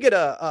tried to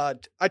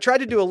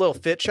do a little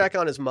fit check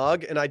on his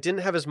mug, and I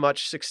didn't have as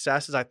much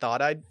success as I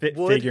thought I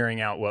would.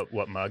 Figuring out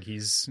what mug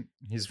he's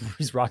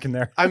rocking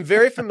there. I'm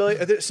very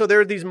familiar. So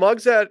there are these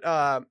mugs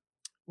that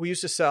we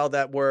used to sell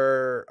that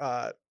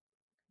were,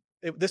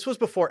 this was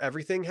before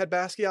everything had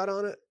Basquiat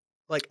on it.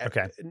 Like,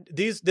 okay.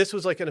 This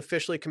was like an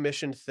officially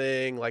commissioned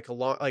thing,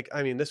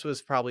 this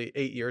was probably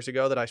 8 years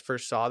ago that I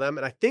first saw them.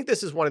 And I think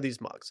this is one of these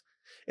mugs.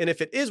 And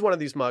if it is one of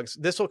these mugs,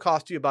 this will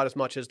cost you about as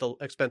much as the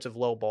expensive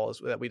low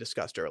balls that we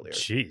discussed earlier.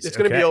 Jeez. It's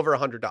going to be over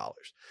 $100.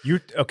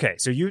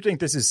 So you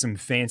think this is some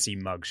fancy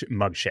mug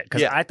shit?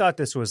 Because I thought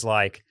this was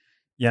like,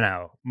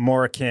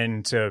 more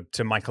akin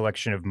to my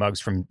collection of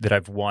mugs that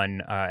I've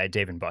won at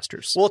Dave and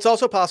Buster's. Well, it's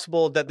also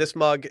possible that this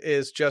mug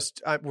is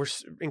just we're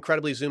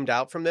incredibly zoomed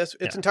out from this.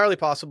 It's entirely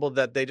possible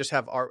that they just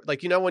have art,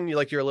 like when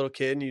you're a little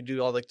kid and you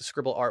do all like the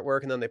scribble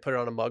artwork and then they put it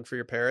on a mug for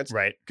your parents.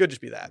 Right. Could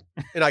just be that,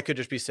 and I could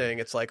just be saying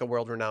it's like a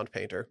world-renowned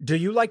painter. Do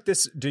you like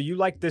this? Do you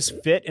like this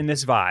fit and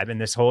this vibe and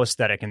this whole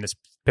aesthetic in this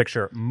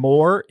picture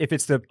more if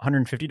it's the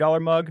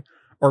 $150 mug,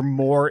 or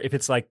more if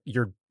it's like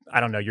your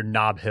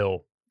Knob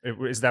Hill?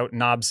 Is that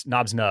Nubs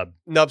Knob?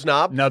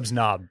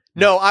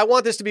 No, I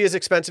want this to be as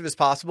expensive as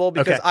possible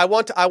because I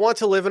want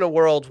to live in a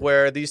world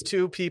where these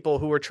two people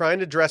who are trying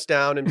to dress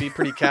down and be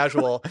pretty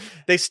casual,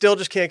 they still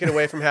just can't get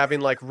away from having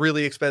like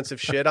really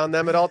expensive shit on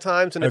them at all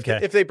times. And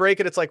if they break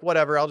it, it's like,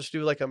 whatever, I'll just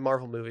do like a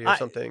Marvel movie or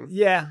something.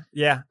 Yeah.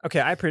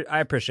 Okay. I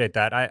appreciate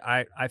that.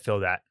 I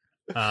feel that.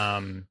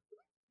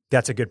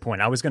 That's a good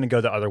point. I was going to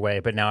go the other way,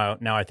 but now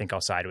I think I'll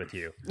side with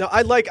you. No,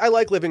 I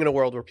like living in a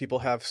world where people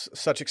have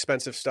such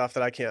expensive stuff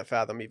that I can't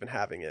fathom even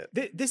having it.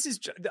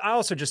 I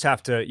also just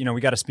have to, we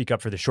got to speak up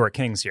for the short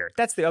kings here.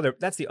 That's the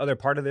other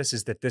part of this,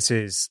 is that this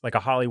is like a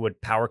Hollywood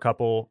power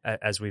couple,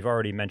 as we've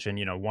already mentioned,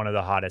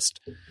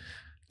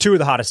 two of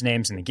the hottest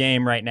names in the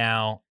game right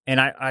now. And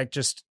I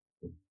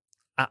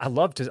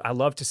love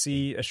to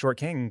see a short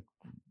king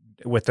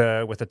with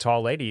a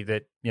tall lady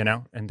that,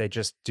 and they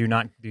just do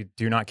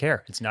not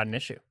care. It's not an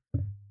issue.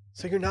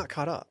 So you're not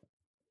caught up?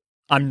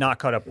 I'm not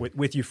caught up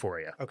with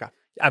Euphoria. Okay.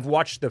 I've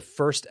watched the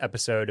first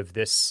episode of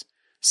this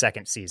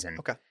second season.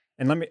 Okay.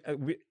 And let me,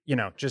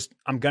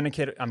 I'm going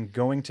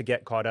to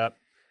get caught up.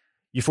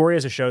 Euphoria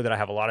is a show that I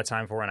have a lot of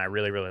time for and I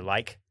really, really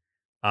like.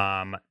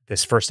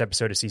 This first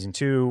episode of season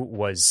 2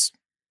 was,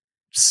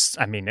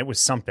 it was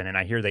something. And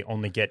I hear they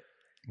only get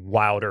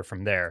wilder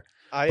from there.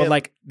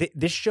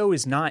 This show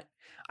is not,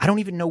 I don't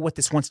even know what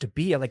this wants to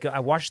be. I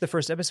watched the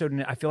first episode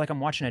and I feel like I'm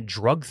watching a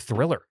drug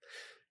thriller.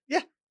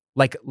 Yeah.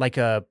 Like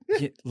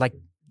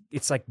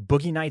it's like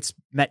Boogie Nights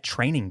met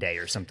Training Day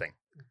or something.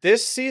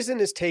 This season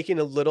is taking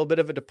a little bit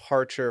of a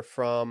departure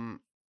from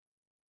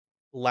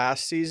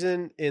last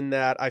season in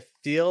that I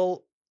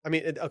feel,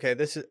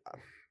 this is,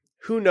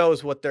 who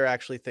knows what they're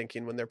actually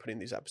thinking when they're putting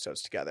these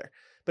episodes together.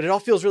 But it all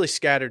feels really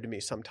scattered to me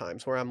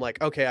sometimes, where I'm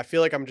like, okay, I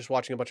feel like I'm just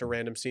watching a bunch of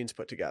random scenes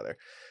put together.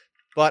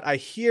 But I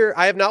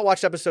have not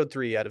watched episode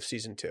 3 yet of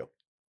season 2.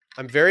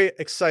 I'm very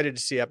excited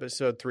to see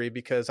episode 3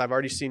 because I've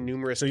already seen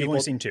numerous people. So you've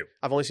only seen 2?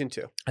 I've only seen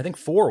 2. I think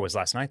 4 was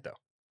last night, though.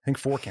 I think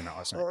 4 came out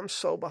last night. Oh, I'm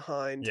so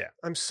behind. Yeah.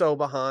 I'm so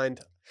behind.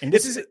 And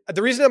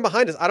the reason I'm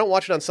behind is I don't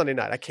watch it on Sunday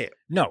night. I can't.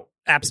 No,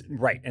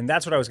 right. And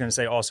that's what I was going to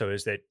say also,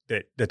 is that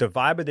the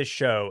vibe of this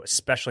show,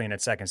 especially in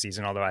its second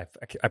season, although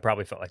I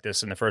probably felt like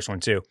this in the first one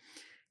too,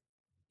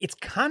 it's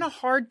kind of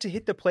hard to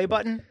hit the play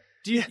button.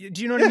 Do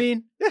you know what I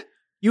mean? Yeah.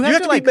 You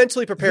have to be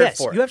mentally prepared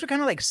for it. You have to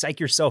kind of like psych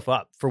yourself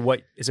up for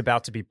what is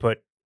about to be put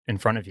in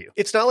front of you.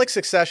 It's not like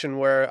Succession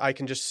where I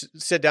can just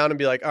sit down and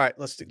be like, all right,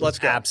 let's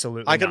go.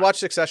 Absolutely. I could watch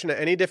Succession at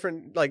any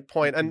different like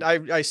point. And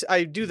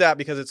I do that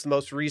because it's the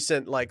most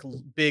recent like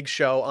big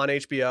show on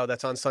HBO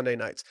that's on Sunday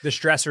nights. The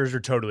stressors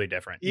are totally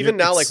different. Even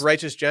now, like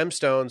Righteous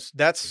Gemstones,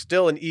 that's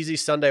still an easy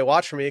Sunday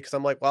watch for me because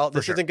I'm like, well,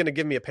 this isn't going to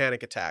give me a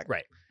panic attack.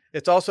 Right.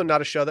 It's also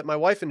not a show that my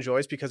wife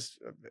enjoys because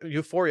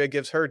Euphoria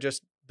gives her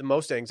just the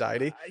most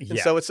anxiety. And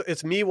so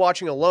it's me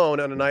watching alone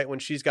on a night when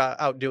she's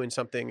out doing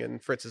something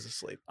and Fritz is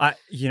asleep.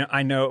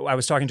 I know I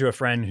was talking to a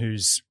friend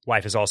whose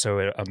wife is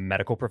also a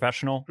medical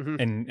professional,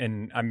 mm-hmm.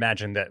 and I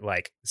imagine that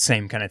like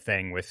same kind of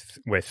thing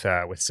with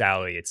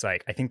Sally. It's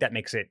like, I think that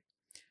makes it,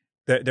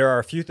 there are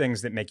a few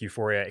things that make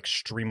Euphoria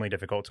extremely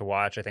difficult to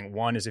watch. I think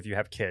one is if you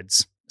have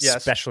kids,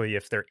 especially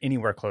if they're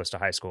anywhere close to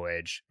high school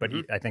age. But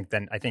I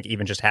think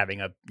even just having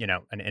an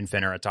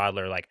infant or a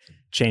toddler like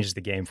changes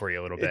the game for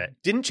you a little bit. It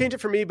didn't change it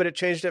for me, but it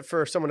changed it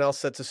for someone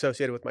else that's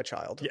associated with my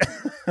child.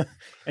 Yeah.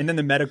 And then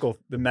the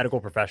medical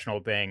professional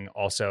thing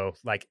also,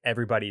 like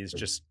everybody is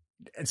just,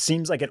 it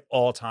seems like at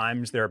all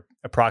times they're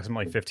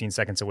approximately 15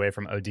 seconds away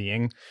from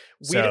ODing.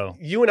 So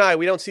you and I,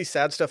 we don't see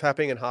sad stuff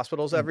happening in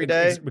hospitals every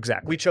day.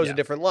 Exactly. We chose a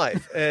different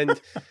life.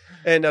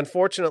 And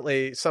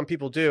unfortunately, some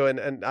people do.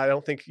 And I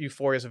don't think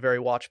Euphoria is a very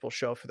watchable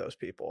show for those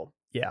people.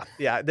 Yeah.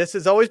 Yeah. This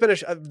has always been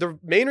the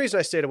main reason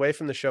I stayed away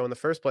from the show in the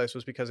first place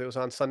was because it was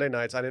on Sunday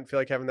nights. I didn't feel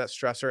like having that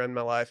stressor in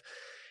my life.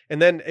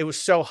 And then it was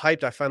so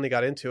hyped, I finally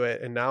got into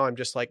it. And now I'm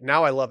just like,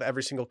 now I love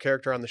every single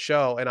character on the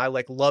show. And I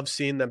like love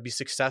seeing them be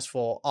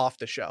successful off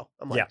the show.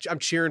 I'm like, I'm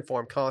cheering for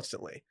them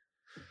constantly.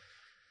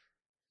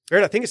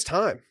 Aaron, I think it's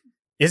time.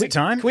 Is it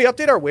time? Can we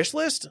update our wish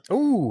list?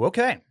 Ooh,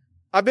 okay.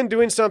 I've been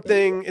doing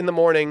something in the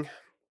morning,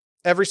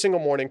 every single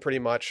morning, pretty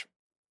much.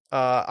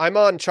 I'm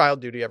on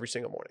child duty every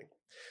single morning.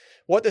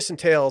 What this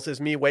entails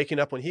is me waking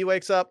up when he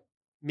wakes up,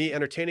 me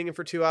entertaining him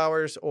for 2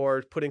 hours,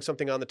 or putting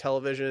something on the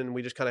television and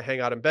we just kind of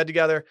hang out in bed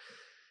together.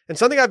 And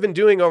something I've been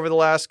doing over the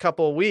last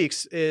couple of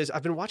weeks is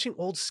I've been watching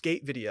old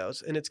skate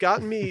videos, and it's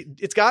gotten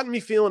me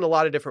feeling a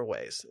lot of different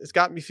ways. It's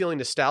gotten me feeling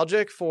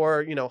nostalgic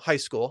for, high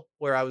school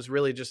where I was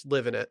really just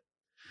living it.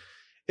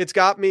 It's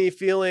got me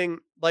feeling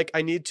like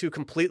I need to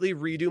completely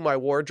redo my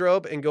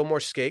wardrobe and go more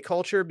skate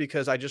culture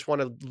because I just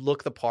want to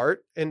look the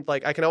part. And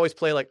like, I can always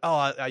play like,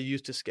 oh, I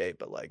used to skate,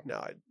 but like,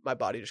 no, my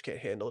body just can't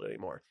handle it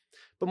anymore.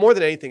 But more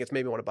than anything, it's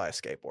made me want to buy a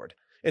skateboard.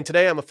 And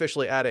today I'm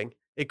officially adding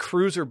a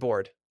cruiser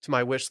board to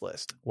my wish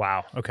list.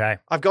 Wow. Okay.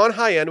 I've gone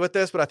high end with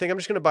this, but I think I'm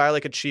just going to buy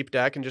like a cheap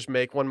deck and just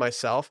make one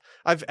myself.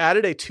 I've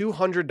added a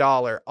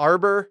 $200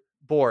 Arbor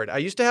board. I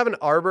used to have an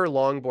Arbor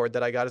longboard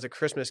that I got as a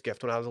Christmas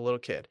gift when I was a little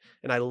kid,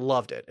 and I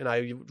loved it. And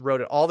I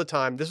rode it all the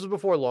time. This was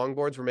before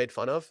longboards were made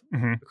fun of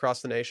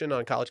across the nation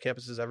on college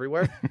campuses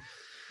everywhere.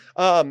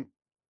 And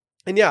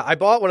yeah, I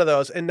bought one of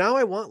those, and now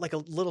I want like a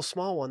little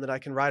small one that I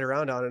can ride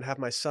around on and have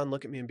my son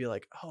look at me and be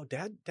like, "Oh,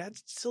 dad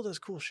still does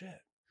cool shit."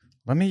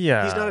 Let me. He's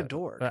not a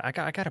dork. I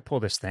got to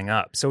pull this thing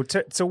up. So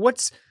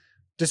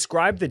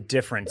describe the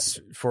difference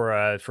for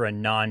a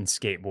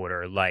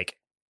non-skateboarder? Like,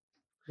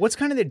 what's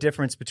kind of the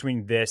difference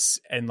between this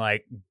and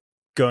like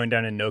going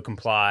down in No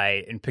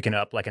Comply and picking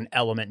up like an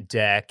Element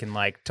deck and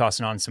like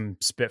tossing on some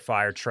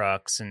Spitfire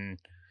trucks and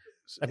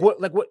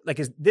like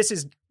this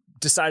is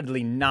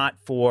decidedly not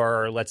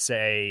for, let's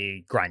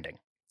say, grinding.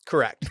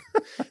 Correct.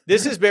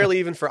 This is barely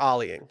even for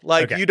ollieing.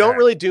 Like, Okay, you don't all right.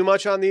 really do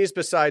much on these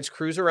besides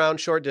cruise around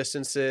short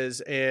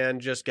distances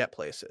and just get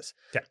places.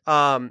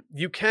 Okay.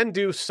 You can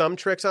do some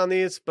tricks on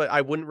these, but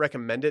I wouldn't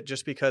recommend it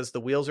just because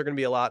the wheels are going to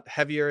be a lot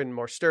heavier and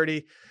more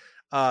sturdy.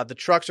 The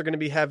trucks are going to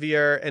be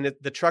heavier, and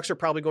the trucks are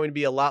probably going to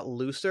be a lot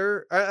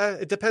looser.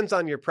 It depends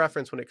on your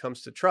preference when it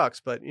comes to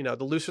trucks, but you know,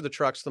 the looser the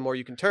trucks, the more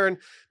you can turn,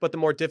 but the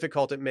more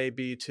difficult it may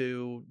be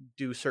to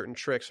do certain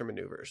tricks or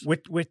maneuvers.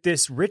 With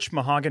this rich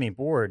mahogany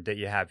board that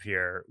you have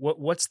here,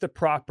 what's the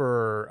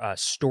proper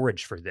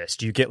storage for this?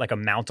 Do you get like a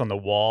mount on the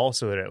wall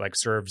so that it like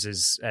serves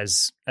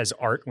as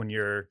art when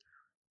you're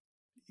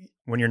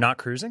not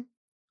cruising?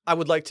 I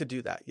would like to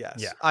do that, yes.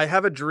 Yeah. I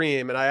have a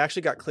dream, and I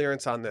actually got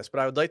clearance on this, but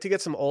I would like to get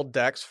some old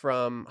decks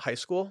from high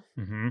school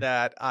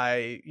that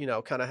I,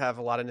 kind of have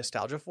a lot of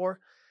nostalgia for.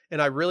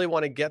 And I really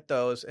want to get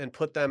those and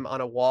put them on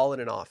a wall in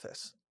an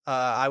office.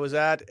 I was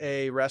at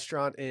a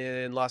restaurant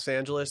in Los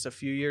Angeles a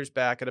few years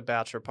back at a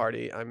bachelor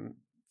party. I'm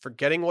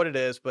forgetting what it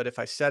is, but if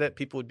I said it,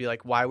 people would be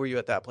like, why were you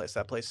at that place?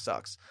 That place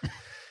sucks.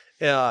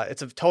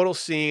 It's a total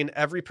scene.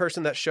 Every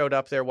person that showed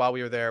up there while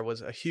we were there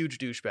was a huge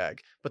douchebag.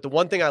 But the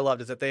one thing I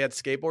loved is that they had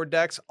skateboard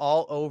decks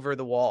all over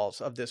the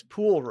walls of this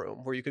pool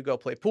room where you could go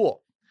play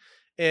pool.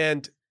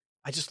 And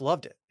I just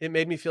loved it. It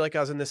made me feel like I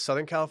was in this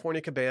Southern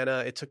California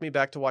cabana. It took me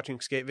back to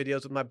watching skate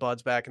videos with my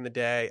buds back in the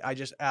day. I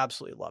just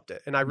absolutely loved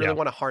it. And I really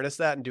want to harness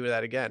that and do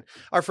that again.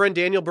 Our friend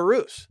Daniel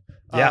Baruch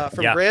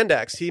from Grand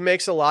X, he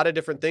makes a lot of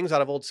different things out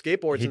of old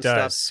skateboards He and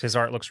does. stuff. His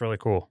art looks really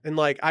cool. And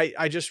like, I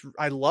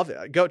love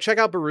it. Go check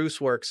out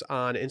Baruch's works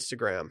on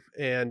Instagram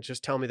and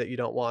just tell me that you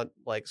don't want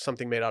like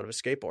something made out of a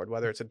skateboard,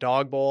 whether it's a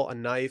dog bowl, a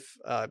knife.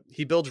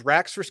 He builds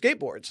racks for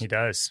skateboards. He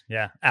does.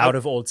 Yeah. Out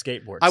of old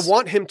skateboards. I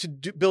want him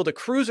to build a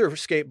cruiser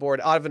skateboard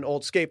out of an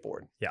old skateboard.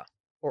 Yeah.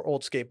 Or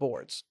old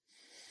skateboards.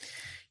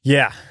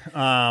 Yeah.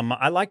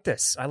 I like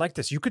this.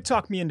 You could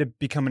talk me into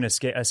becoming a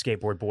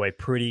skateboard boy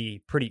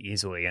pretty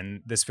easily.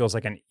 And this feels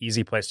like an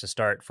easy place to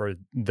start for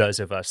those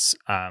of us,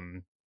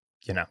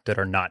 that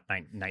are not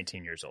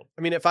 19 years old.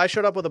 I mean, if I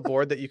showed up with a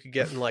board that you could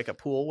get in like a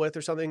pool with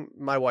or something,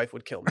 my wife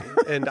would kill me,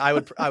 and I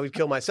would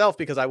kill myself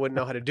because I wouldn't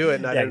know how to do it,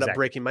 and I'd end up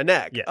breaking my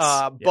neck. Yes.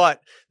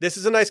 But this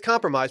is a nice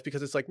compromise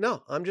because it's like,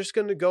 no, I'm just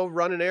going to go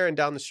run an errand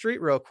down the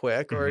street real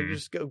quick, or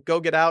just go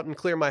get out and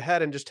clear my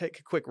head and just take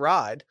a quick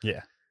ride.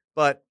 Yeah.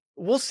 But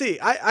we'll see.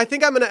 I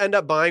think I'm going to end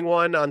up buying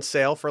one on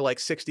sale for like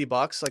 $60,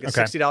 like a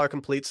 $60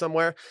 complete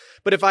somewhere.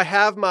 But if I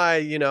have my,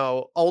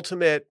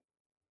 ultimate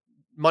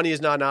money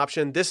is not an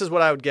option, this is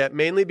what I would get,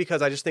 mainly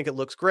because I just think it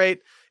looks great.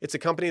 It's a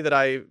company that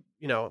I,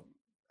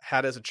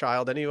 had as a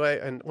child anyway.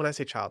 And when I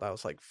say child, I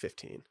was like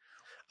 15.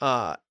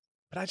 But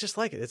I just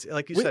like it. It's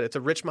like you said, it's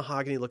a rich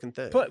mahogany looking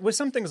thing. But with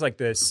some things like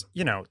this,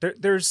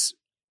 there's,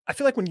 I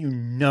feel like when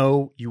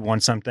you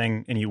want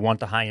something and you want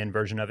the high end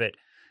version of it,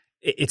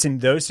 it's in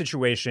those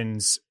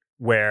situations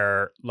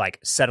where like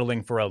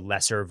settling for a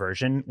lesser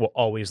version will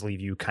always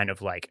leave you kind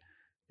of like,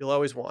 you'll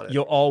always want it.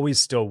 You'll always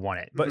still want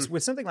it. But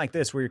with something like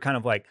this, where you're kind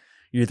of like,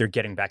 you're either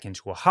getting back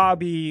into a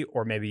hobby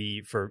or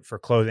maybe for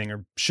clothing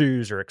or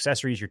shoes or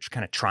accessories, you're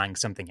kind of trying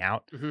something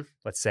out.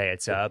 Let's say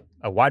it's a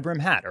wide brim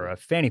hat or a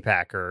fanny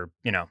pack or,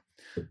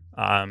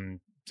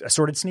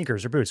 assorted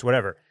sneakers or boots,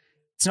 whatever.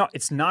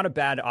 It's not a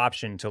bad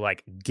option to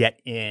like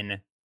get in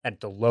at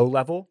the low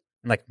level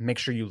and like make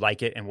sure you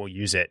like it and will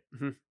use it.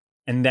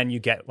 And then you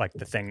get like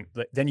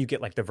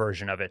the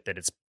version of it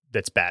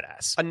that's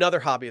badass. Another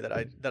hobby that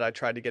I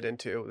tried to get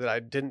into that I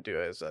didn't do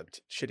as a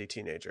shitty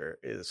teenager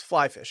is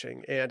fly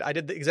fishing. And I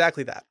did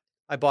exactly that.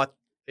 I bought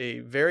a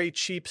very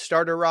cheap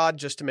starter rod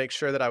just to make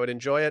sure that I would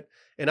enjoy it.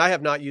 And I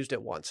have not used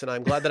it once. And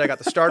I'm glad that I got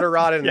the starter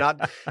rod and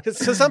not,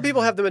 because some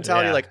people have the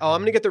mentality like, oh,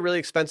 I'm going to get the really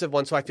expensive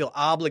one so I feel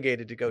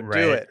obligated to go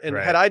do it. And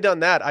had I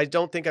done that, I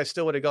don't think I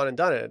still would have gone and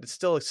done it. It's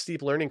still a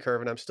steep learning curve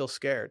and I'm still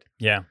scared.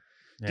 Yeah.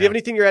 Do you have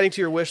anything you're adding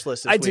to your wish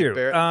list this week, do.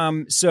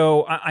 Barrett?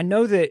 So I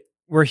know that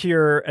we're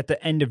here at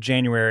the end of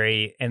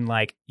January and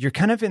like you're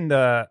kind of in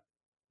the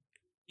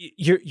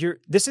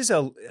this is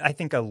I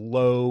think a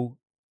low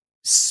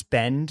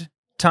spend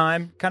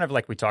time, kind of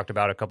like we talked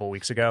about a couple of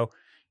weeks ago.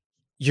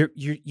 You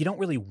don't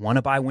really want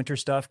to buy winter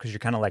stuff because you're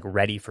kind of like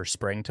ready for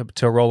spring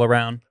to roll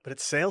around. But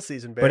it's sale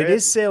season, Barry. But it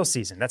is sale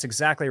season. That's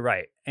exactly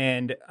right.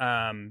 And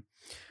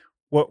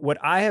what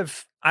I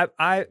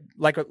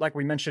like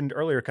we mentioned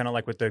earlier, kind of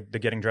like with the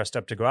getting dressed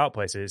up to go out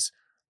places.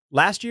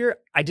 Last year,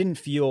 I didn't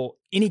feel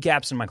any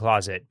gaps in my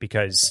closet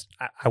because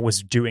I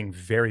was doing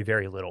very,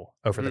 very little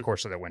over the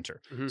course of the winter.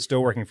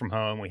 Still working from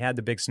home. We had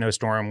the big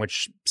snowstorm,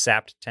 which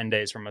sapped 10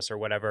 days from us or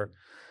whatever,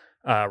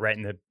 right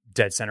in the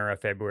dead center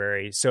of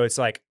February. So it's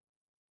like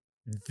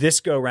this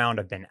go round,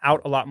 I've been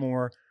out a lot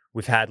more.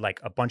 We've had like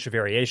a bunch of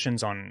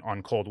variations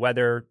on cold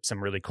weather,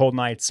 some really cold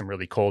nights, some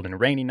really cold and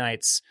rainy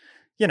nights.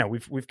 You know,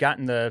 we've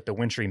gotten the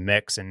wintry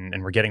mix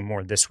and we're getting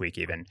more this week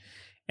even.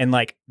 And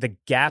like the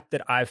gap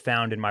that I've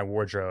found in my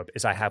wardrobe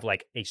is I have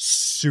like a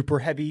super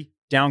heavy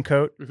down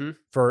coat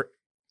for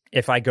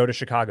if I go to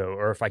Chicago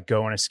or if I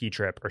go on a ski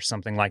trip or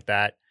something like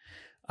that.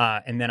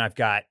 And then I've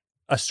got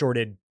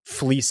assorted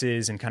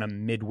fleeces and kind of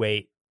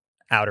mid-weight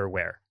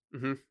outerwear.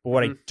 But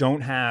what I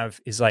don't have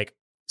is like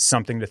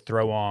something to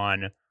throw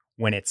on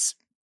when it's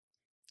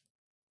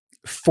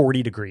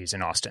 40 degrees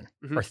in Austin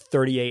or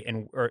 38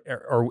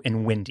 or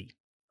windy.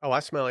 Oh,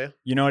 I smell you.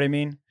 You know what I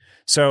mean?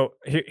 So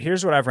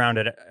here's what I've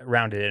rounded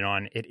it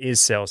on. It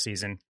is sale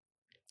season.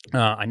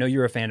 I know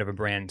you're a fan of a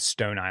brand,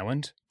 Stone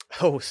Island.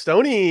 Oh,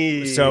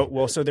 Stony. So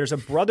there's a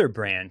brother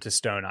brand to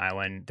Stone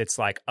Island that's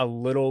like a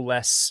little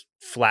less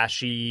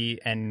flashy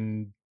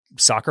and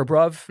soccer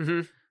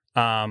bruv.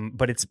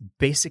 But it's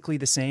basically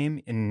the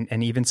same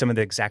and even some of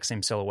the exact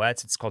same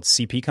silhouettes. It's called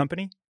CP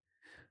Company.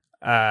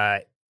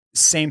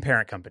 Same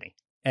parent company.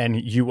 And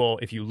you will,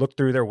 if you look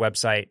through their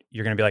website,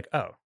 you're going to be like,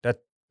 oh,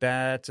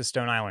 that's a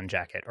Stone Island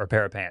jacket or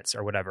pair of pants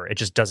or whatever. It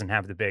just doesn't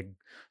have the big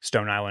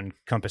Stone Island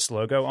compass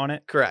logo on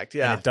it. Correct.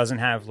 Yeah. And it doesn't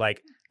have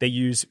like, they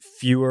use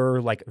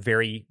fewer like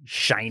very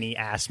shiny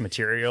ass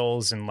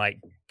materials and like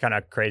kind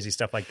of crazy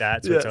stuff like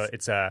that. So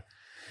it's a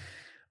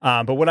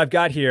but what I've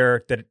got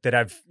here that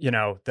I've,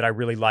 that I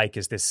really like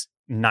is this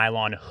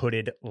nylon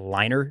hooded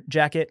liner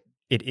jacket.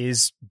 It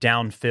is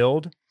down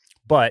filled,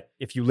 but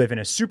if you live in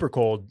a super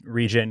cold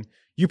region,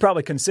 you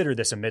probably consider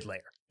this a mid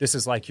layer. This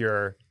is like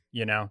your,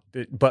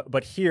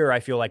 but here I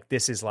feel like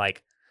this is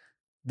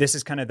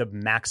kind of the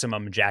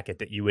maximum jacket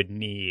that you would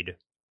need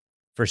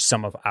for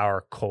some of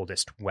our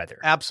coldest weather.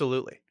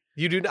 Absolutely.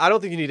 You do. I don't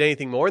think you need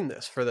anything more than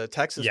this for the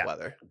Texas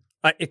weather.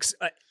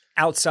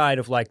 Outside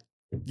of like,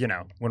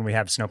 when we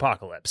have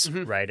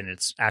snowpocalypse, right? And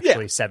it's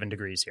actually 7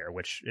 degrees here,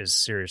 which is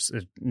serious.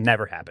 It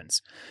never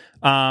happens.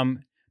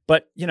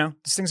 But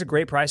this thing's a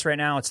great price right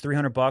now. It's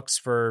 $300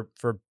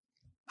 for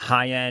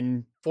high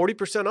end,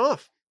 40%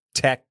 off,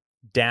 tech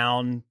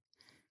down.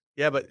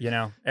 Yeah, but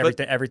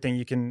everything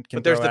you can.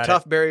 But there's the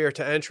tough barrier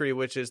to entry,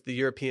 which is the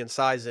European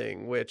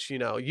sizing. Which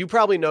you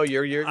probably know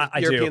your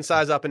European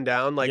size up and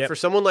down. Like for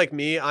someone like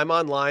me, I'm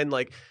online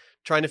like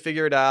trying to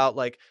figure it out,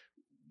 like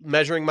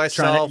measuring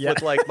myself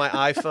with like my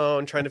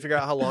iPhone, trying to figure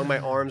out how long my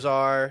arms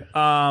are.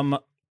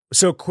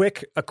 So a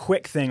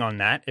quick thing on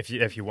that,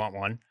 if you want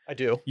one, I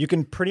do. You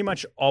can pretty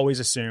much always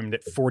assume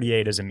that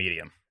 48 is a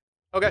medium.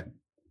 Okay.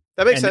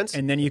 That makes sense.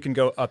 And then you can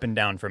go up and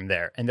down from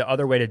there. And the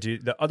other way to do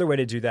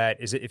that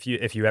is if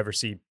you ever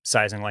see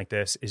sizing like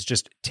this is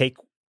just take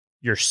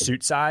your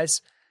suit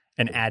size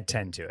and add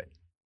 10 to it.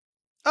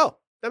 Oh,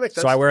 that makes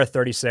sense. So I wear a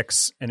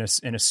 36 in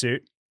a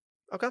suit.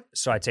 Okay.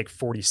 So I take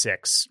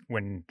 46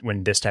 when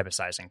this type of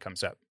sizing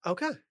comes up.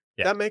 Okay.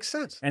 Yeah. That makes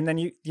sense. And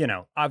then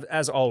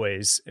as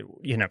always,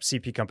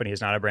 CP Company is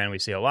not a brand we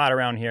see a lot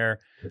around here.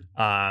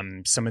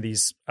 Some of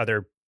these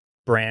other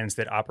brands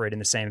that operate in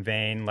the same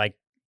vein, like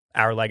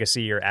Our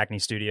Legacy or Acne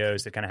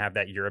Studios, that kind of have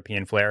that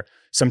European flair.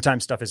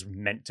 Sometimes stuff is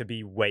meant to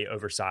be way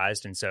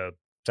oversized, and so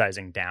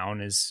sizing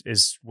down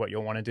is what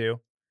you'll want to do.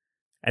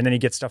 And then you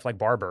get stuff like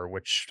Barber,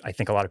 which I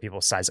think a lot of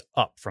people size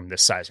up from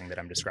this sizing that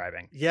I'm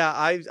describing.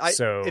 Yeah,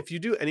 so if you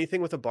do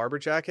anything with a Barber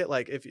jacket,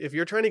 like if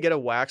you're trying to get a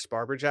waxed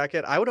Barber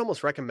jacket, I would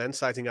almost recommend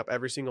sizing up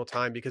every single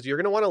time because you're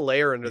going to want to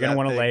layer under that. You're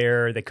going to want to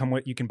layer. They come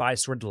with, you can buy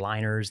assorted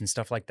liners and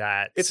stuff like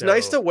that. It's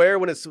nice to wear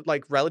when it's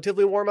like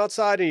relatively warm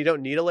outside and you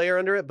don't need a layer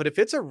under it. But if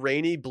it's a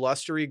rainy,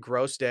 blustery,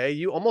 gross day,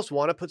 you almost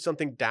want to put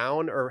something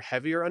down or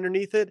heavier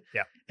underneath it.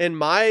 Yeah.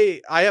 And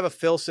I have a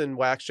Filson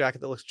wax jacket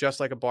that looks just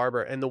like a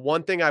Barber. And the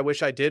one thing I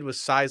wish I did was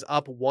size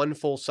up one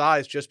full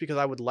size just because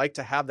I would like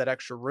to have that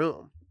extra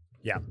room.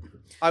 Yeah.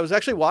 I was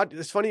actually watching,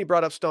 it's funny you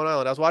brought up Stone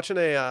Island. I was watching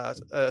a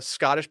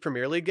Scottish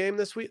Premier League game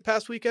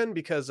past weekend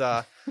because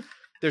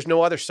there's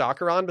no other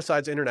soccer on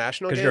besides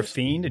international games. Because you're a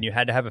fiend and you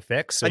had to have a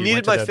fix. So I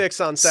needed my fix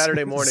on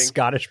Saturday morning.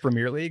 Scottish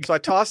Premier League. So I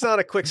tossed on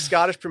a quick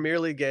Scottish Premier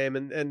League game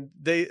and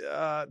they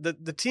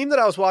the team that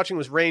I was watching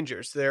was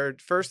Rangers. They're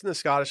first in the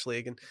Scottish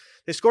League and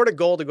they scored a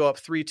goal to go up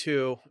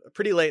 3-2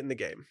 pretty late in the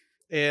game.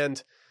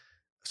 And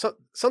so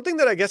something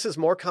that I guess is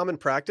more common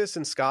practice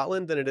in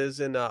Scotland than it is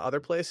in other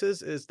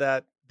places is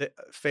that the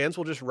fans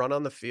will just run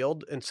on the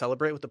field and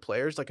celebrate with the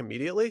players like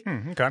immediately.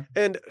 Okay.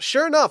 And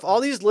sure enough,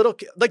 all these little,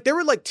 like there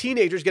were like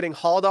teenagers getting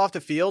hauled off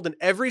the field and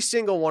every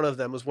single one of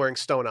them was wearing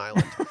Stone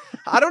Island.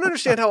 I don't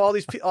understand how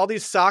all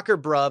these soccer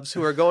brubs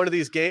who are going to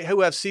these games,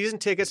 who have season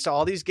tickets to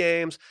all these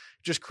games,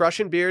 just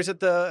crushing beers at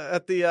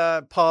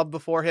the pub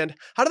beforehand.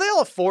 How do they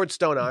all afford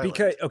Stone Island?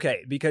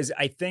 Because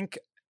I think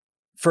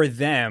for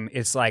them,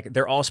 it's like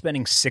they're all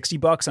spending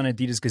 $60 on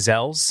Adidas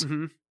Gazelles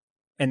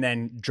and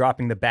then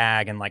dropping the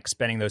bag and like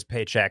spending those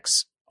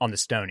paychecks on the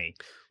Stony,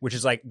 which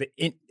is like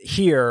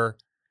here,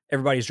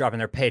 everybody's dropping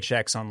their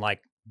paychecks on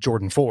like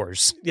Jordan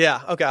 4s.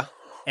 Yeah. Okay.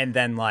 And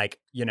then like,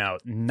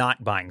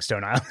 not buying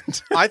Stone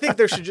Island. I think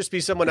there should just be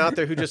someone out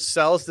there who just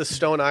sells the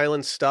Stone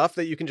Island stuff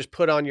that you can just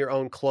put on your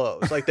own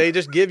clothes. Like they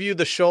just give you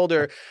the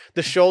shoulder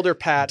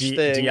patch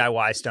thing.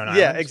 DIY Stone Island.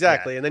 Yeah,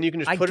 exactly. Yeah. And then you can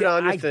just put it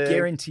on your thing. I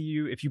guarantee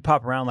you, if you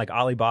pop around like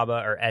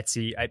Alibaba or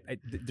Etsy,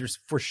 there's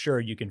for sure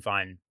you can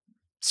find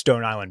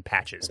Stone Island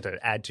patches to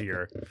add to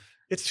your...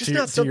 It's just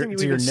not something you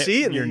even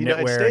see in the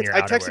United States.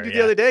 I texted you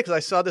the other day because I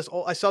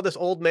saw this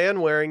old man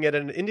wearing it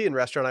at an Indian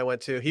restaurant I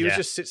went to. He was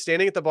just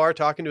standing at the bar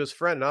talking to his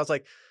friend, and I was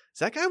like, "Is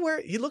that guy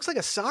wearing? He looks like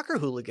a soccer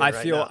hooligan."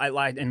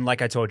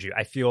 Like I told you,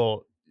 I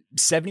feel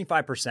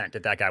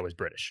 75% that guy was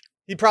British.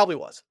 He probably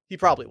was.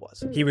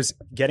 He was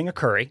getting a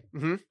curry.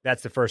 Mm-hmm.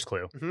 That's the first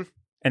clue. Mm-hmm.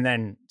 And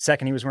then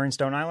second, he was wearing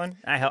Stone Island.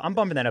 I'm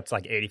bumping that up to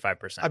like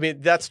 85%. I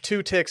mean, that's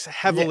 2 ticks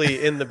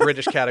heavily in the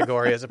British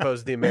category as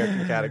opposed to the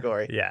American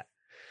category. Yeah.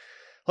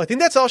 Well, I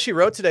think that's all she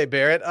wrote today,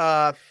 Barrett.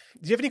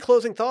 Do you have any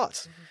closing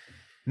thoughts?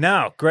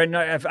 No, great.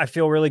 I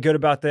feel really good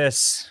about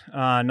this.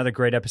 Another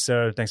great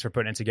episode. Thanks for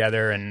putting it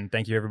together, and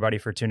thank you everybody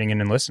for tuning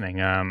in and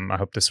listening. I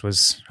hope this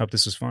was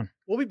fun.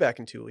 We'll be back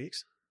in 2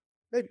 weeks,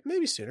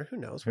 maybe sooner. Who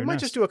knows? We might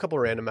just do a couple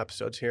random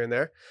episodes here and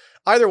there.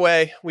 Either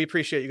way, we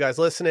appreciate you guys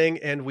listening,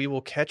 and we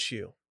will catch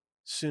you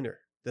sooner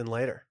than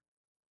later.